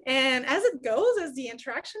 And as it goes, as the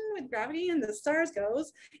interaction with gravity and the stars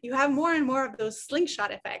goes, you have more and more of those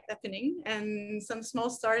slingshot effect happening, and some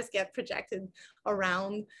small stars get projected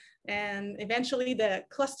around, and eventually the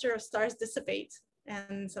cluster of stars dissipate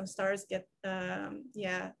and some stars get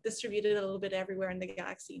distributed a little bit everywhere in the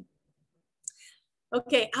galaxy.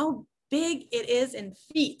 Okay, how big it is in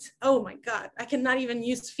feet. Oh my God, I cannot even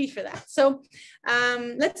use feet for that. So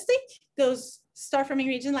let's take those star forming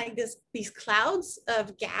region like these clouds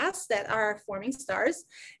of gas that are forming stars.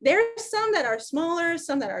 There are some that are smaller,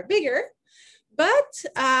 some that are bigger, but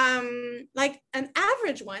like an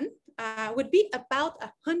average one would be about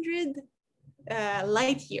 100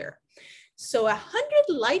 light year. So 100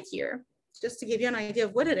 light year, just to give you an idea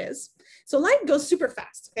of what it is. So light goes super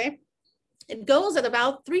fast, okay? It goes at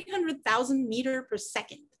about 300,000 meters per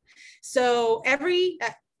second. So every,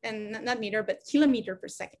 and not meter, but kilometer per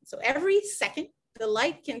second. So every second, the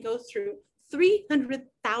light can go through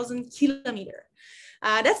 300,000 kilometers.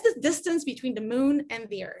 That's the distance between the moon and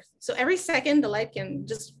the earth. So every second, the light can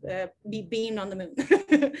just be beamed on the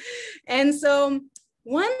moon. And so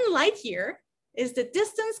 1 light year is the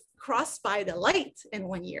distance crossed by the light in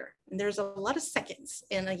 1 year. And there's a lot of seconds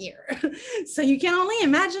in a year. So you can only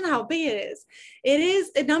imagine how big it is. It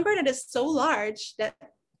is a number that is so large that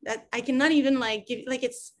I cannot even like give, like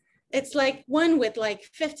it's like one with like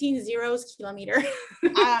 15 zeros kilometer.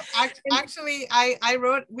 Actually, I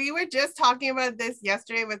wrote, we were just talking about this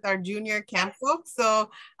yesterday with our junior camp folks. So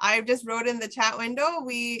I just wrote in the chat window,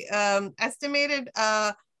 we estimated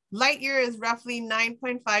light year is roughly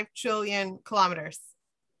 9.5 trillion kilometers.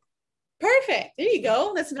 Perfect. There you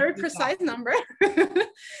go. That's a very precise number.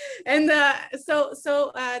 And so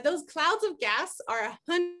those clouds of gas are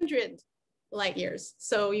 100 light years.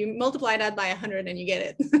 So you multiply that by 100 and you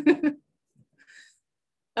get it.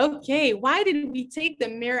 Okay. Why did we take the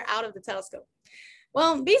mirror out of the telescope?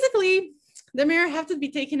 Well, basically, the mirror have to be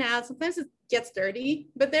taken out. Sometimes it gets dirty,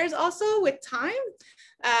 but there's also with time,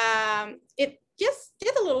 it just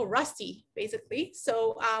get a little rusty, basically.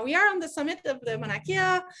 So we are on the summit of the Mauna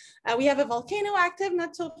Kea. We have a volcano active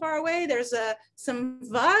not so far away. There's some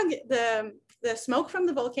VUG, the smoke from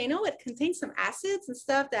the volcano. It contains some acids and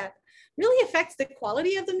stuff that really affects the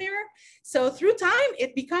quality of the mirror. So through time,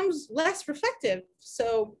 it becomes less reflective.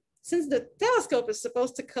 So since the telescope is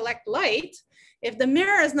supposed to collect light, if the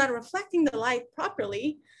mirror is not reflecting the light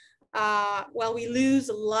properly, well, we lose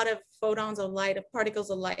a lot of photons of light, of particles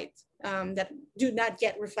of light that do not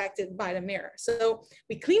get reflected by the mirror. So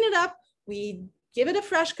we clean it up, we give it a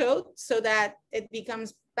fresh coat so that it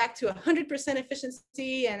becomes back to 100%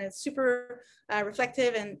 efficiency and it's super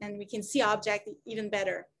reflective, and we can see object even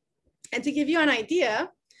better. And to give you an idea,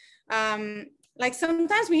 like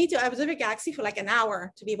sometimes we need to observe a galaxy for like an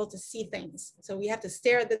hour to be able to see things. So we have to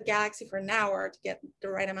stare at the galaxy for an hour to get the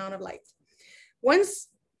right amount of light. Once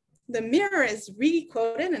the mirror is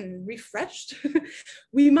re-quoted and refreshed,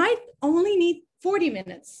 we might only need 40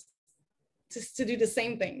 minutes to do the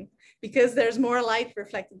same thing because there's more light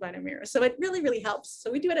reflected by the mirror. So it really, really helps.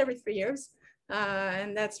 So we do it every 3 years.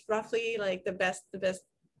 And that's roughly like the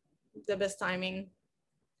best timing.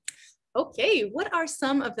 Okay, what are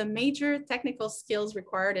some of the major technical skills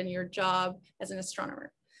required in your job as an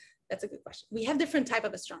astronomer? That's a good question. We have different types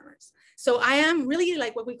of astronomers. So I am really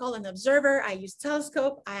like what we call an observer. I use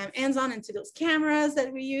telescope. I am hands-on into those cameras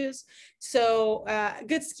that we use. So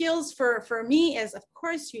good skills for me is, of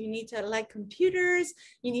course, you need to like computers.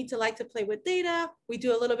 You need to like to play with data. We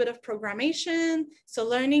do a little bit of programmation. So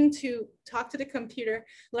learning to talk to the computer,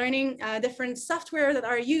 learning different software that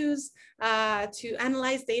are used to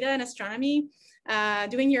analyze data in astronomy.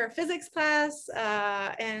 Doing your physics class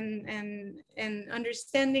and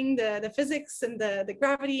understanding the physics and the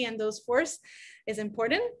gravity and those force is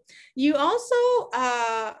important. You also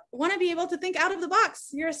want to be able to think out of the box.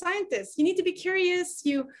 You're a scientist. You need to be curious.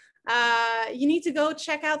 You need to go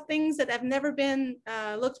check out things that have never been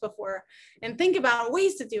looked before and think about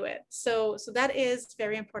ways to do it. So that is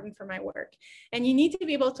very important for my work. And you need to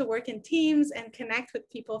be able to work in teams and connect with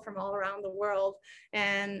people from all around the world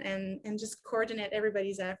and just coordinate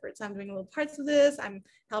everybody's efforts. I'm doing little parts of this. I'm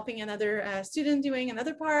helping another student doing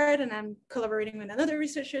another part, and I'm collaborating with another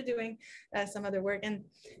researcher doing some other work. And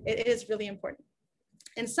it is really important.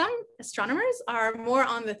 And some astronomers are more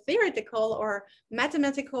on the theoretical or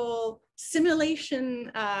mathematical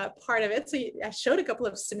simulation part of it. So I showed a couple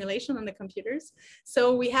of simulation on the computers.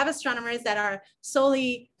 So we have astronomers that are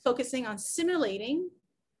solely focusing on simulating,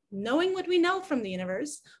 knowing what we know from the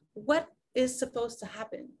universe, what is supposed to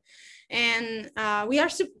happen. And we are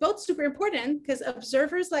both super important because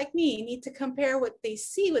observers like me need to compare what they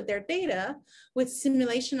see with their data with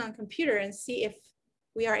simulation on computer and see if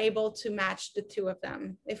we are able to match the two of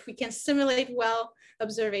them. If we can simulate well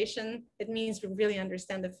observation, it means we really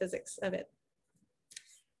understand the physics of it.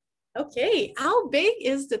 Okay, how big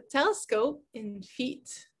is the telescope in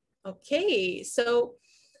feet? Okay, so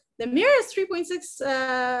the mirror is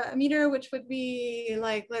 3.6 meter, which would be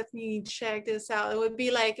like, let me check this out. It would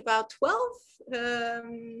be like about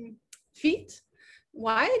 12 feet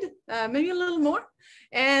wide, maybe a little more.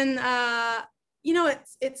 And you know,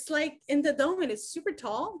 it's like in the dome, it is super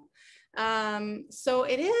tall. So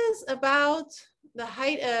it is about the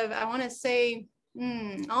height of, I want to say,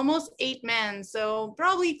 almost 8 men. So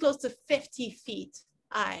probably close to 50 feet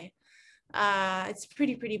high. It's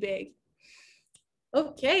pretty big.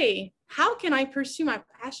 Okay, how can I pursue my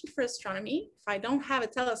passion for astronomy if I don't have a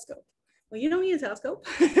telescope? Well, you don't need a telescope.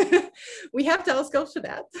 We have telescopes for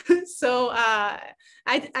that. So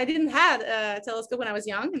I didn't have a telescope when I was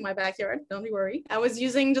young in my backyard. Don't be worried. I was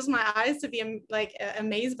using just my eyes to be like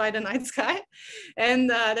amazed by the night sky. And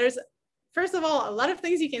there's, first of all, a lot of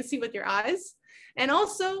things you can see with your eyes. And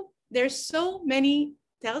also there's so many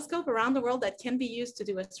telescopes around the world that can be used to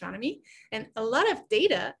do astronomy. And a lot of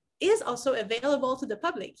data is also available to the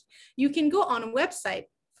public. You can go on a website.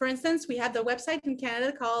 For instance, we have the website in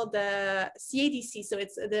Canada called the CADC. So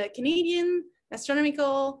it's the Canadian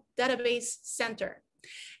Astronomical Database Center.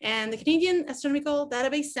 And the Canadian Astronomical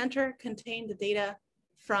Database Center contains the data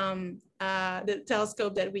from the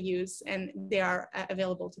telescope that we use, and they are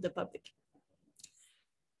available to the public.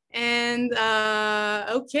 And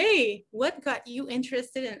okay, what got you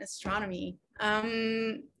interested in astronomy?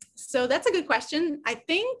 So that's a good question. I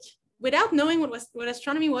think without knowing what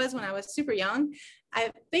astronomy was when I was super young, I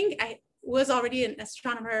think was already an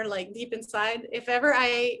astronomer, like deep inside. If ever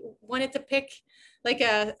I wanted to pick like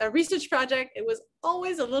a research project, it was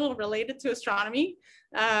always a little related to astronomy.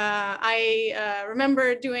 I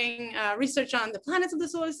remember doing research on the planets of the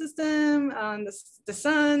solar system, on the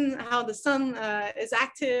sun, how the sun is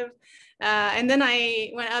active. And then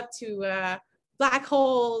I went up to black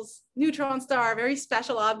holes, neutron star, very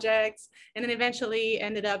special objects, and then eventually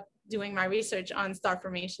ended up doing my research on star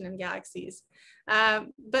formation and galaxies.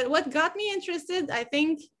 But what got me interested, I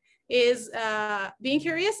think, is being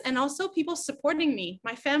curious, and also people supporting me,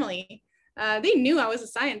 my family. They knew I was a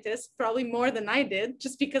scientist, probably more than I did,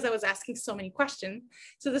 just because I was asking so many questions.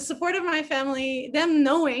 So the support of my family, them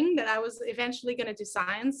knowing that I was eventually going to do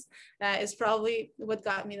science, is probably what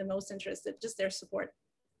got me the most interested, just their support.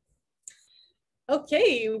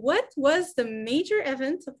 Okay, what was the major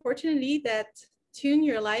event opportunity that tuned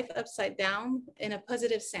your life upside down in a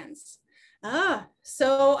positive sense? Like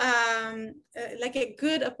a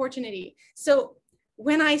good opportunity. So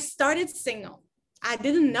when I started Signal, I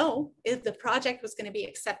didn't know if the project was going to be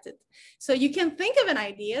accepted. So you can think of an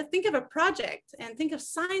idea, think of a project, and think of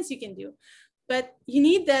science you can do, but you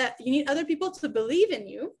need other people to believe in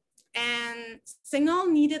you. And Signal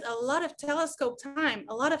needed a lot of telescope time,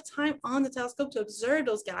 a lot of time on the telescope to observe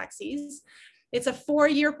those galaxies. It's a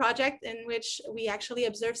 4-year project in which we actually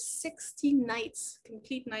observed 60 nights,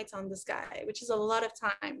 complete nights on the sky, which is a lot of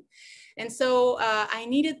time. And so I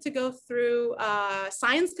needed to go through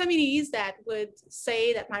science committees that would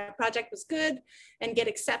say that my project was good and get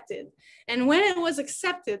accepted. And when it was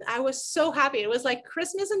accepted, I was so happy. It was like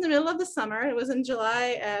Christmas in the middle of the summer. It was in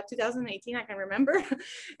July 2018, I can remember.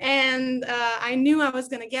 And I knew I was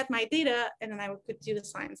going to get my data, and then I could do the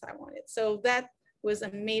science I wanted. So that was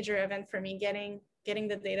a major event for me, getting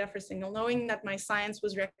the data for Signal, knowing that my science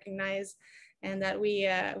was recognized and that we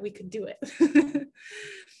could do it.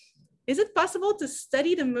 Is it possible to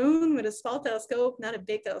study the moon with a small telescope, not a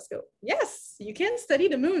big telescope? Yes, you can study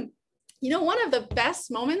the moon. You know, one of the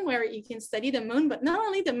best moments where you can study the moon, but not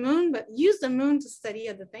only the moon, but use the moon to study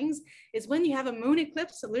other things, is when you have a moon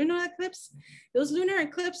eclipse, a lunar eclipse. Those lunar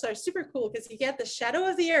eclipses are super cool because you get the shadow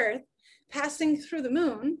of the Earth passing through the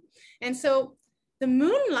moon. And so the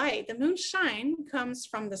moonlight, the moonshine comes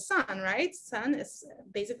from the sun, right? Sun is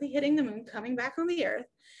basically hitting the moon, coming back on the Earth.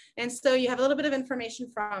 And so you have a little bit of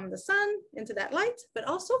information from the sun into that light, but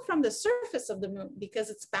also from the surface of the moon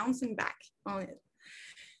because it's bouncing back on it.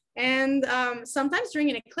 And sometimes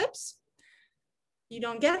during an eclipse, you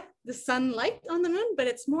don't get the sunlight on the moon, but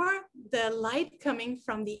it's more the light coming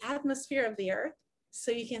from the atmosphere of the Earth.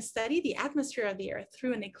 So you can study the atmosphere of the Earth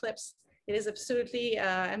through an eclipse. It is absolutely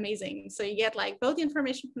amazing. So you get like both the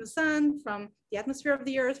information from the sun, from the atmosphere of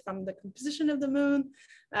the Earth, from the composition of the moon.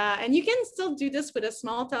 And you can still do this with a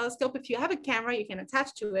small telescope. If you have a camera, you can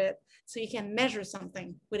attach to it. So you can measure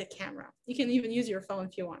something with a camera. You can even use your phone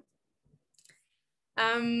if you want.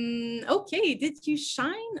 Okay, did you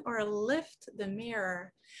shine or lift the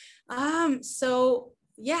mirror? So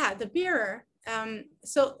yeah, the mirror. How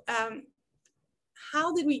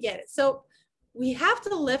did we get it? So we have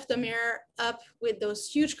to lift the mirror up with those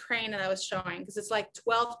huge crane that I was showing because it's like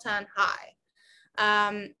 12-ton high.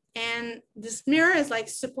 And this mirror is like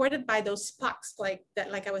supported by those pucks like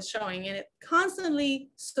I was showing, and it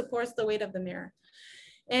constantly supports the weight of the mirror.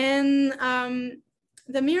 And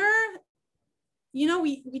the mirror, you know,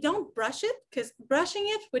 we don't brush it because brushing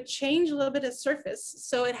it would change a little bit of surface.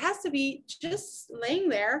 So it has to be just laying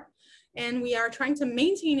there, and we are trying to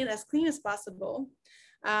maintain it as clean as possible.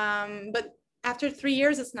 But after 3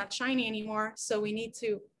 years, it's not shiny anymore. So we need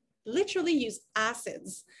to literally use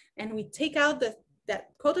acids, and we take out that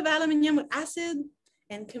coat of aluminum with acid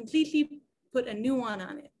and completely put a new one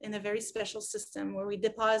on it in a very special system where we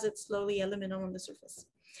deposit slowly aluminum on the surface.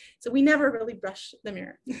 So we never really brush the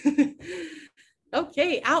mirror.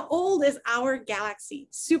 Okay, how old is our galaxy?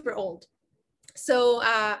 Super old. So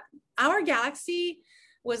our galaxy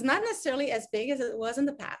was not necessarily as big as it was in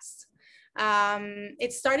the past.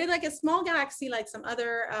 It started like a small galaxy, like some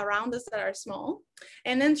other around us that are small.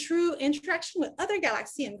 And then through interaction with other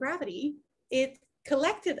galaxies and gravity, it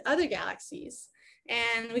collected other galaxies.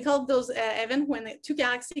 And we call those events when the two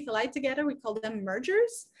galaxies collide together, we call them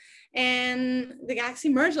mergers. And the galaxy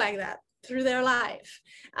merged like that through their life.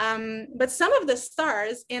 But some of the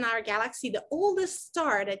stars in our galaxy, the oldest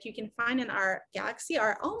star that you can find in our galaxy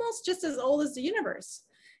are almost just as old as the universe.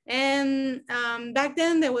 And back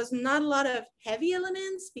then there was not a lot of heavy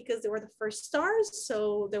elements because they were the first stars.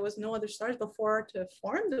 So there was no other stars before to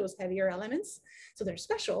form those heavier elements. So they're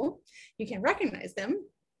special, you can recognize them.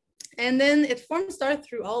 And then it formed star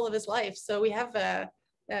through all of its life. So we have a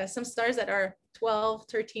some stars that are 12,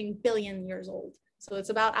 13 billion years old. So it's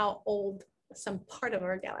about how old some part of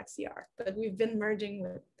our galaxy are, but we've been merging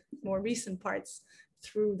with more recent parts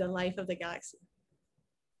through the life of the galaxy.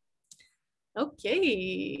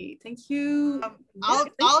 Okay, thank you.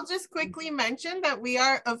 I'll just quickly mention that we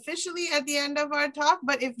are officially at the end of our talk,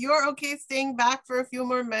 but if you're okay staying back for a few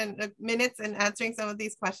more minutes and answering some of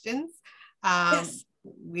these questions, Yes.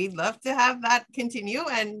 we'd love to have that continue.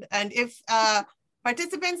 And if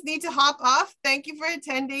participants need to hop off, thank you for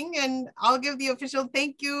attending, and I'll give the official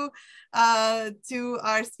thank you to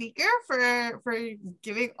our speaker for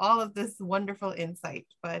giving all of this wonderful insight.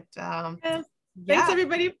 But yes. Thanks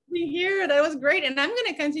everybody for being here. That was great. And I'm going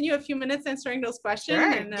to continue a few minutes answering those questions. Sure.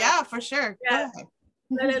 And, yeah, for sure. Yeah.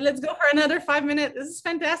 Let's go for another 5 minutes. This is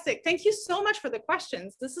fantastic. Thank you so much for the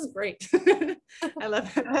questions. This is great. I love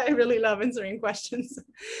it. I really love answering questions.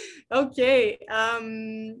 Okay.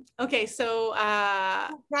 Okay. So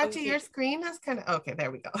Raji, your screen has kind of, okay,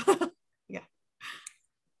 there we go. Yeah.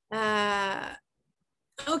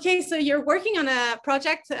 Okay. So you're working on a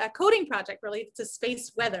project, a coding project related to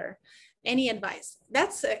space weather. Any advice?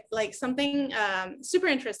 That's like something super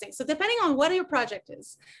interesting. So depending on what your project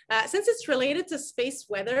is, since it's related to space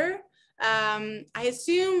weather, I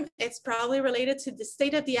assume it's probably related to the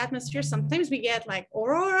state of the atmosphere. Sometimes we get like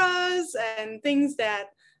auroras and things that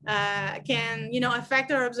can, you know,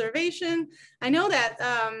 affect our observation. I know that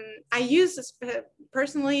I use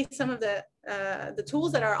personally some of the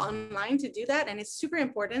tools that are online to do that, and it's super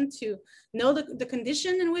important to know the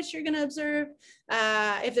condition in which you're going to observe,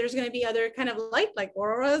 if there's going to be other kind of light like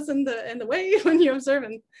auroras in the way when you observe.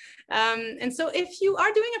 And so if you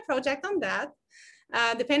are doing a project on that,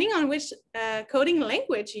 depending on which coding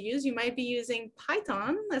language you use, you might be using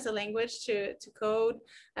Python as a language to code,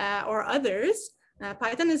 or others.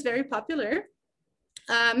 Python is very popular.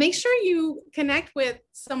 Make sure you connect with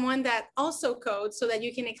someone that also codes so that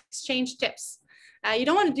you can exchange tips. You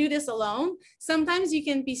don't want to do this alone. Sometimes you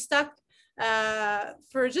can be stuck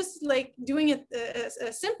for just like doing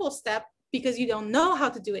a simple step because you don't know how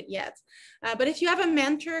to do it yet. But if you have a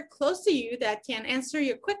mentor close to you that can answer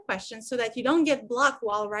your quick questions so that you don't get blocked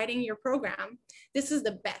while writing your program, this is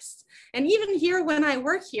the best. And even here, when I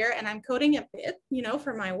work here and I'm coding a bit, you know,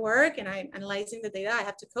 for my work and I'm analyzing the data, I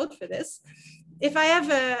have to code for this. If I have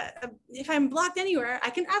if I'm blocked anywhere,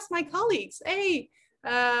 I can ask my colleagues, hey,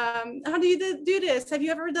 how do you do this? Have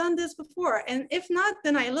you ever done this before? And if not,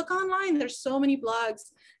 then I look online. There's so many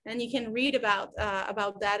blogs, and you can read about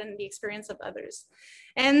that and the experience of others.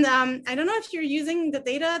 And I don't know if you're using the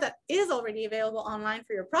data that is already available online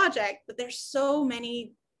for your project, but there's so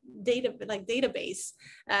many database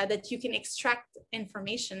that you can extract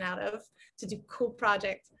information out of to do cool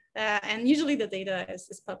projects. And usually the data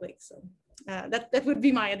is public. So that would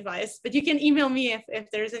be my advice, but you can email me if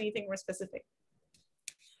there's anything more specific.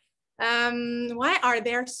 Why are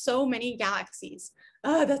there so many galaxies?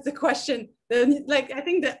 Oh, that's the question. I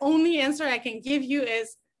think the only answer I can give you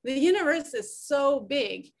is the universe is so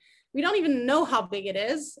big. We don't even know how big it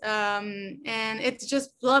is. And it's just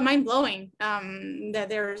mind-blowing that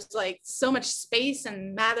there's like so much space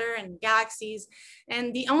and matter and galaxies.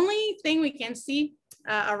 And the only thing we can see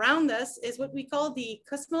around us is what we call the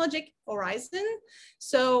cosmologic horizon.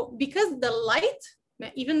 So because the light,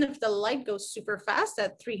 even if the light goes super fast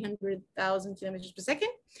at 300,000 kilometers per second,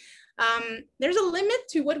 there's a limit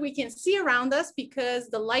to what we can see around us because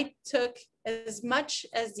the light took as much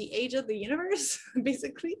as the age of the universe,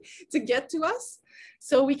 basically, to get to us.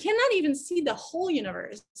 So we cannot even see the whole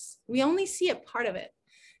universe. We only see a part of it.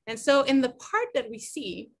 And so in the part that we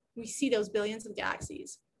see those billions of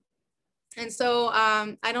galaxies. And so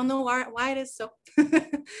I don't know why it is so,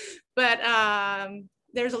 but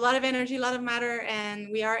there's a lot of energy, a lot of matter, and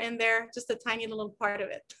we are in there, just a tiny little part of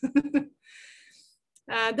it.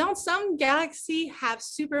 Don't some galaxies have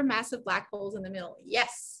supermassive black holes in the middle?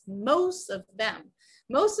 Yes, most of them.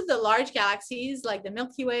 Most of the large galaxies, like the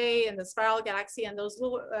Milky Way and the spiral galaxy, and those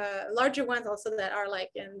little, larger ones also that are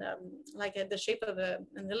like in the shape of an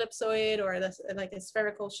ellipsoid or like a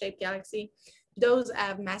spherical shaped galaxy, those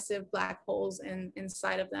have massive black holes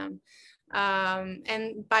inside of them.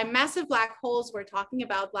 And by massive black holes, we're talking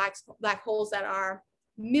about black holes that are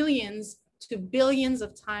millions to billions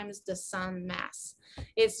of times the sun mass.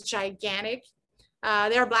 It's gigantic.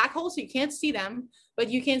 They are black holes, so you can't see them, but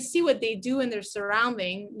you can see what they do in their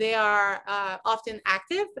surrounding. They are often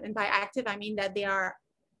active, and by active, I mean that they are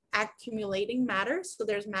accumulating matter. So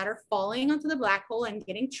there's matter falling onto the black hole and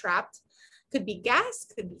getting trapped. Could be gas,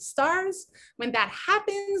 could be stars. When that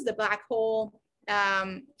happens, the black hole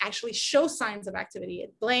actually shows signs of activity.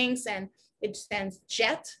 It blinks and it sends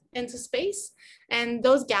jet into space. And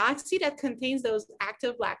those galaxies that contains those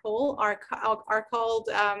active black hole are called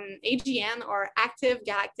AGN, or active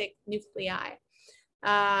galactic nuclei.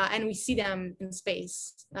 And we see them in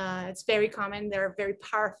space. It's very common. They're a very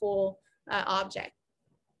powerful object.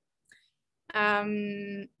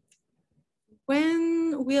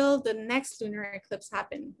 When will the next lunar eclipse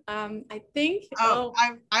happen? I think.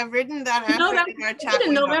 I've written that in our chat.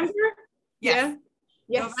 In November. Yes. Yeah.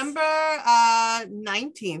 Yes. November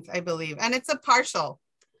 19th, I believe, and it's a partial.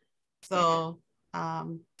 So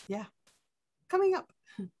yeah, coming up.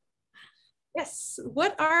 Yes.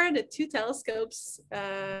 What are the two telescopes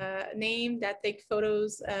named that take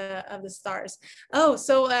photos of the stars? Oh,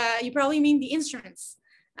 so you probably mean the instruments.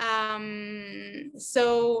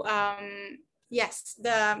 Yes,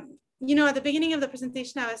 at the beginning of the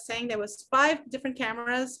presentation, I was saying there was 5 different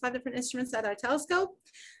cameras, 5 different instruments at our telescope.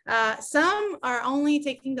 Some are only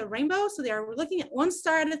taking the rainbow, so they are looking at one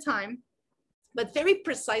star at a time, but very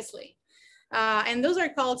precisely. And those are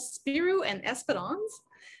called Spirou and Espadons.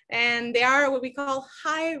 And they are what we call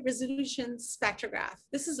high resolution spectrograph.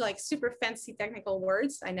 This is like super fancy technical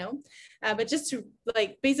words, I know, but just to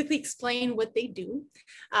like basically explain what they do.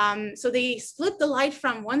 So they split the light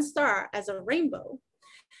from one star as a rainbow.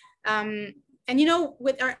 And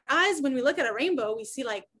with our eyes, when we look at a rainbow, we see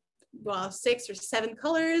like, well, 6 or 7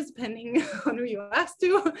 colors, depending on who you ask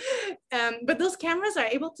to. But those cameras are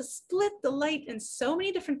able to split the light in so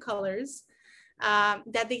many different colors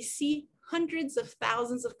that they see hundreds of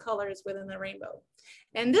thousands of colors within the rainbow.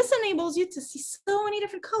 And this enables you to see so many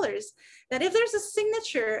different colors that if there's a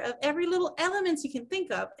signature of every little element you can think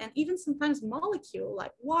of, and even sometimes molecule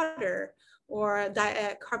like water or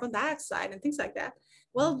carbon dioxide and things like that,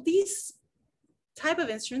 well, these type of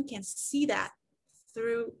instrument can see that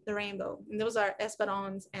through the rainbow. And those are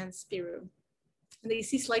Espadons and Spirou. And they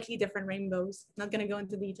see slightly different rainbows. Not going to go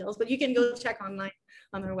into details, but you can go check online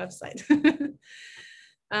on our website.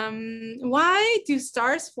 Why do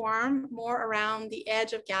stars form more around the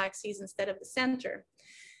edge of galaxies instead of the center?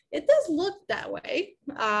 It does look that way,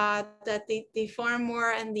 that they form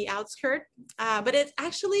more in the outskirt, but it's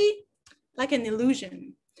actually like an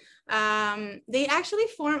illusion. They actually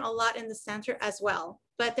form a lot in the center as well,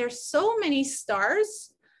 but there's so many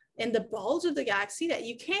stars in the bulge of the galaxy that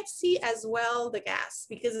you can't see as well the gas,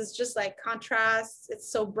 because it's just like contrast.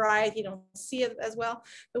 It's so bright, you don't see it as well.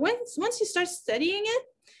 But once you start studying it,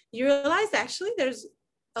 you realize actually there's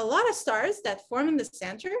a lot of stars that form in the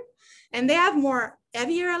center, and they have more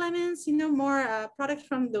heavier elements, more product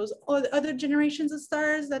from those other generations of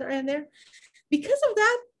stars that are in there. Because of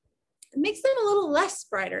that, it makes them a little less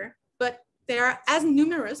brighter, but they are as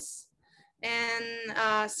numerous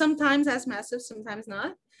and sometimes as massive, sometimes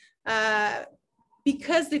not,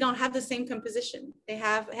 because they don't have the same composition. They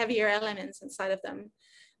have heavier elements inside of them.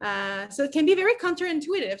 So it can be very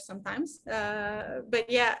counterintuitive sometimes, but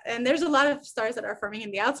yeah, and there's a lot of stars that are forming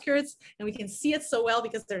in the outskirts, and we can see it so well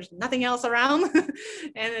because there's nothing else around,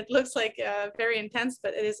 and it looks like very intense,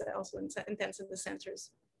 but it is also intense in the centers.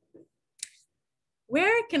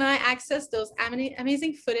 Where can I access those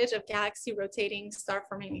amazing footage of galaxy rotating, star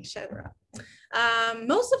forming, etc.?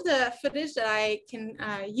 Most of the footage that I can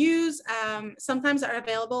use sometimes are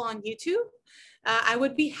available on YouTube. I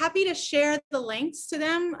would be happy to share the links to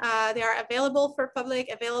them. They are available for public,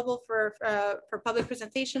 available for public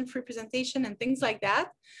presentation, free presentation, and things like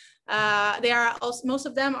that. They are also, most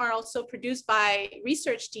of them are also produced by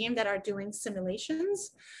research team that are doing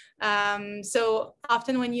simulations. So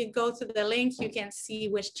often when you go to the link, you can see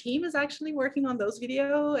which team is actually working on those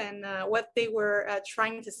video and what they were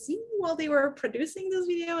trying to see while they were producing this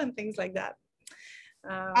video and things like that.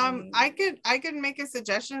 I could make a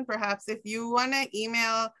suggestion. Perhaps if you want to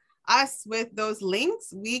email us with those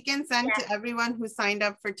links, we can send to everyone who signed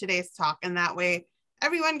up for today's talk, and that way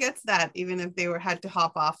everyone gets that, even if they had to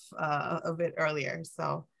hop off a bit earlier.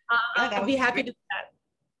 So I'll be happy to do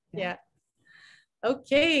that. Yeah.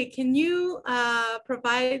 Okay, can you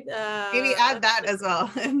provide maybe add that as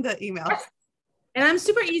well in the email? And I'm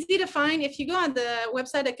super easy to find. If you go on the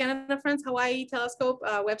website at Canada France Hawaii Telescope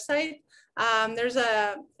website, there's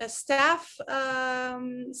a staff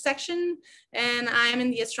section, and I'm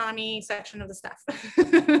in the astronomy section of the staff.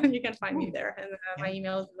 You can find me there, and my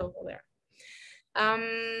email is available there.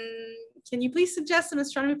 Can you please suggest an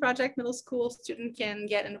astronomy project middle school student can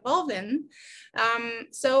get involved in?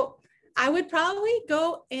 So I would probably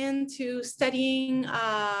go into studying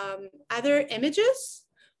either images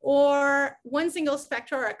or one single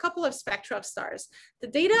spectra or a couple of spectra of stars. The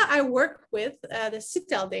data I work with, the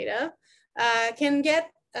CITEL data, can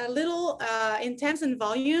get a little intense in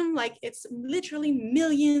volume, like it's literally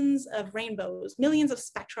millions of rainbows, millions of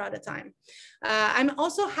spectra at a time. I'm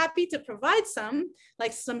also happy to provide some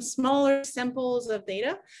smaller samples of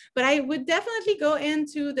data, but I would definitely go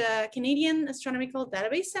into the Canadian Astronomical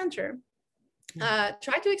Database Center,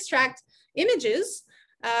 try to extract images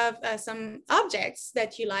of some objects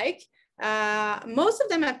that you like. Most of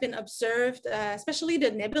them have been observed, especially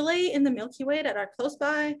the nebulae in the Milky Way that are close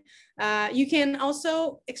by. You can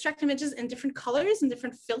also extract images in different colors and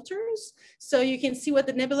different filters. So you can see what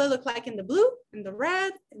the nebula look like in the blue, in the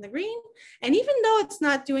red, in the green. And even though it's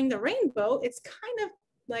not doing the rainbow, it's kind of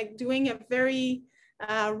like doing a very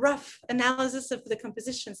rough analysis of the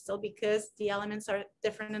composition still, because the elements are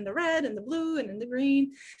different in the red and the blue and in the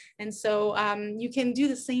green. And so you can do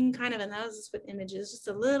the same kind of analysis with images, just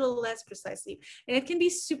a little less precisely. And it can be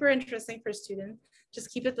super interesting for a student. Just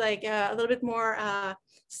keep it like a little bit more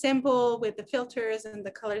simple with the filters and the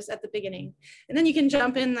colors at the beginning. And then you can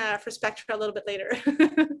jump in for spectra a little bit later.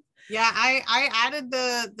 Yeah, I added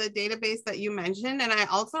the database that you mentioned, and I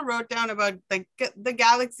also wrote down about the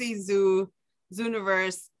Galaxy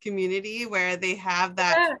Zooniverse community, where they have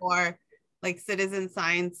that for like citizen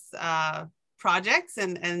science projects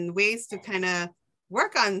and ways to kind of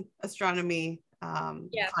work on astronomy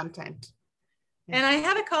content. And I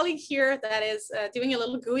have a colleague here that is doing a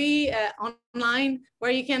little GUI online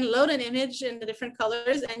where you can load an image in the different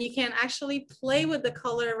colors, and you can actually play with the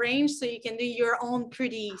color range, so you can do your own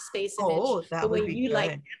pretty space image the way you good.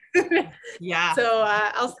 Like. Yeah. So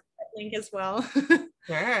I'll send that link as well.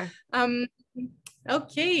 Sure.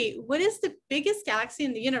 Okay, what is the biggest galaxy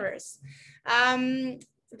in the universe?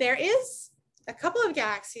 There is a couple of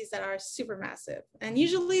galaxies that are supermassive, and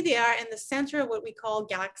usually they are in the center of what we call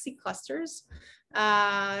galaxy clusters.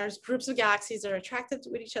 There's groups of galaxies that are attracted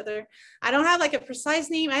with each other. I don't have like a precise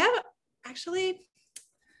name. I have actually,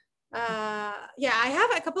 yeah, I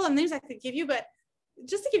have a couple of names I could give you, but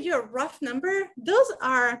just to give you a rough number, those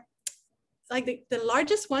are like the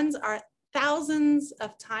largest ones are thousands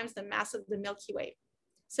of times the mass of the Milky Way.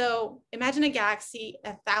 So imagine a galaxy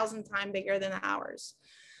 1,000 times bigger than ours.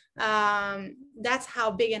 That's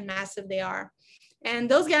how big and massive they are. And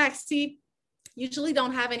those galaxies usually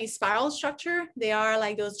don't have any spiral structure. They are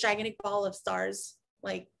like those gigantic ball of stars,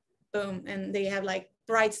 like boom, and they have like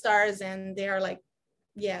bright stars, and they are like,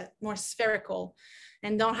 yeah, more spherical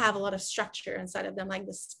and don't have a lot of structure inside of them, like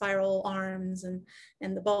the spiral arms and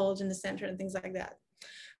the bulge in the center and things like that.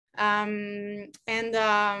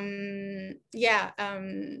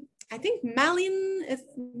 I think Malin,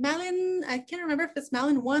 I can't remember if it's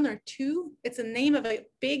Malin 1 or 2. It's a name of a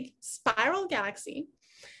big spiral galaxy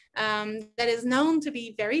that is known to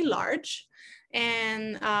be very large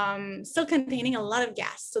and still containing a lot of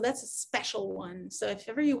gas. So that's a special one. So if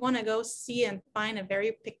ever you want to go see and find a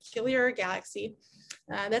very peculiar galaxy,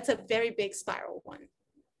 that's a very big spiral one.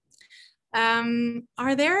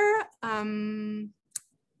 Are there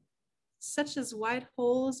such as white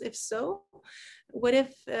holes? If so, what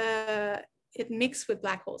if it mixed with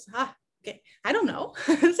black holes? Okay, I don't know.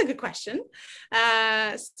 That's a good question.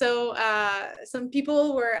 Some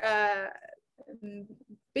people were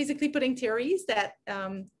basically putting theories that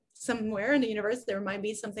somewhere in the universe there might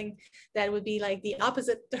be something that would be like the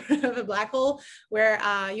opposite of a black hole, where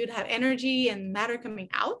you'd have energy and matter coming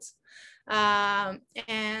out.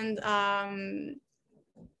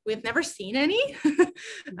 We've never seen any.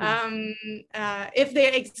 If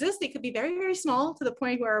they exist, they could be very, very small to the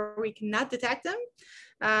point where we cannot detect them.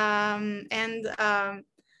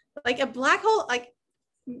 Like a black hole, like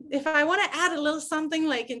if I want to add a little something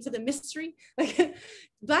like into the mystery, like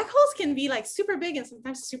black holes can be like super big and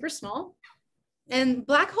sometimes super small. And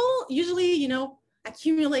black hole usually, you know,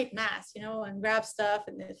 accumulate mass, you know, and grab stuff,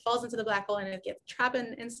 and it falls into the black hole and it gets trapped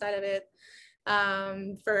inside of it.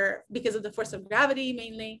 Because of the force of gravity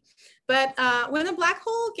mainly. But when a black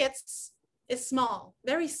hole is small,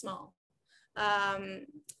 very small,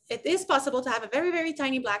 it is possible to have a very, very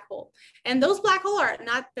tiny black hole. And those black holes are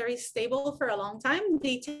not very stable for a long time.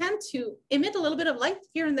 They tend to emit a little bit of light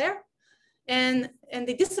here and there, and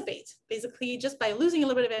they dissipate basically just by losing a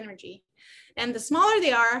little bit of energy. And the smaller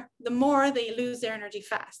they are, the more they lose their energy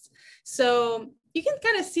fast. So you can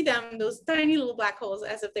kind of see them, those tiny little black holes,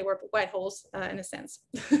 as if they were white holes in a sense.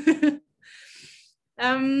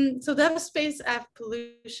 So does space have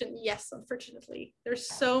pollution? Yes, unfortunately. There's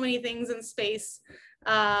so many things in space.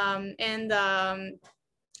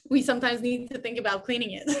 We sometimes need to think about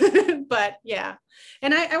cleaning it. But yeah,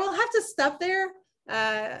 and I will have to stop there.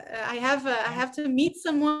 I have to meet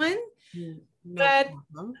someone. No but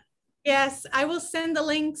problem. Yes, I will send the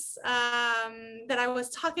links that I was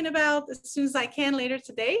talking about as soon as I can later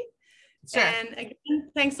today. Sure. And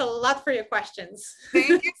again, thanks a lot for your questions.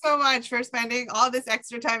 Thank you so much for spending all this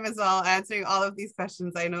extra time as well, answering all of these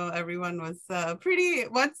questions. I know everyone was pretty,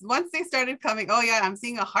 once they started coming, oh yeah, I'm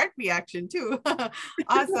seeing a heart reaction too.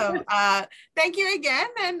 Awesome. Thank you again.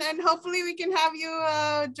 And hopefully we can have you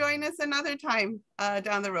join us another time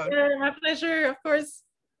down the road. Yeah, my pleasure, of course.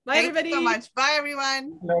 Bye, Thank everybody. you so much. Bye,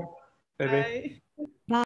 everyone. No. Bye-bye. Bye.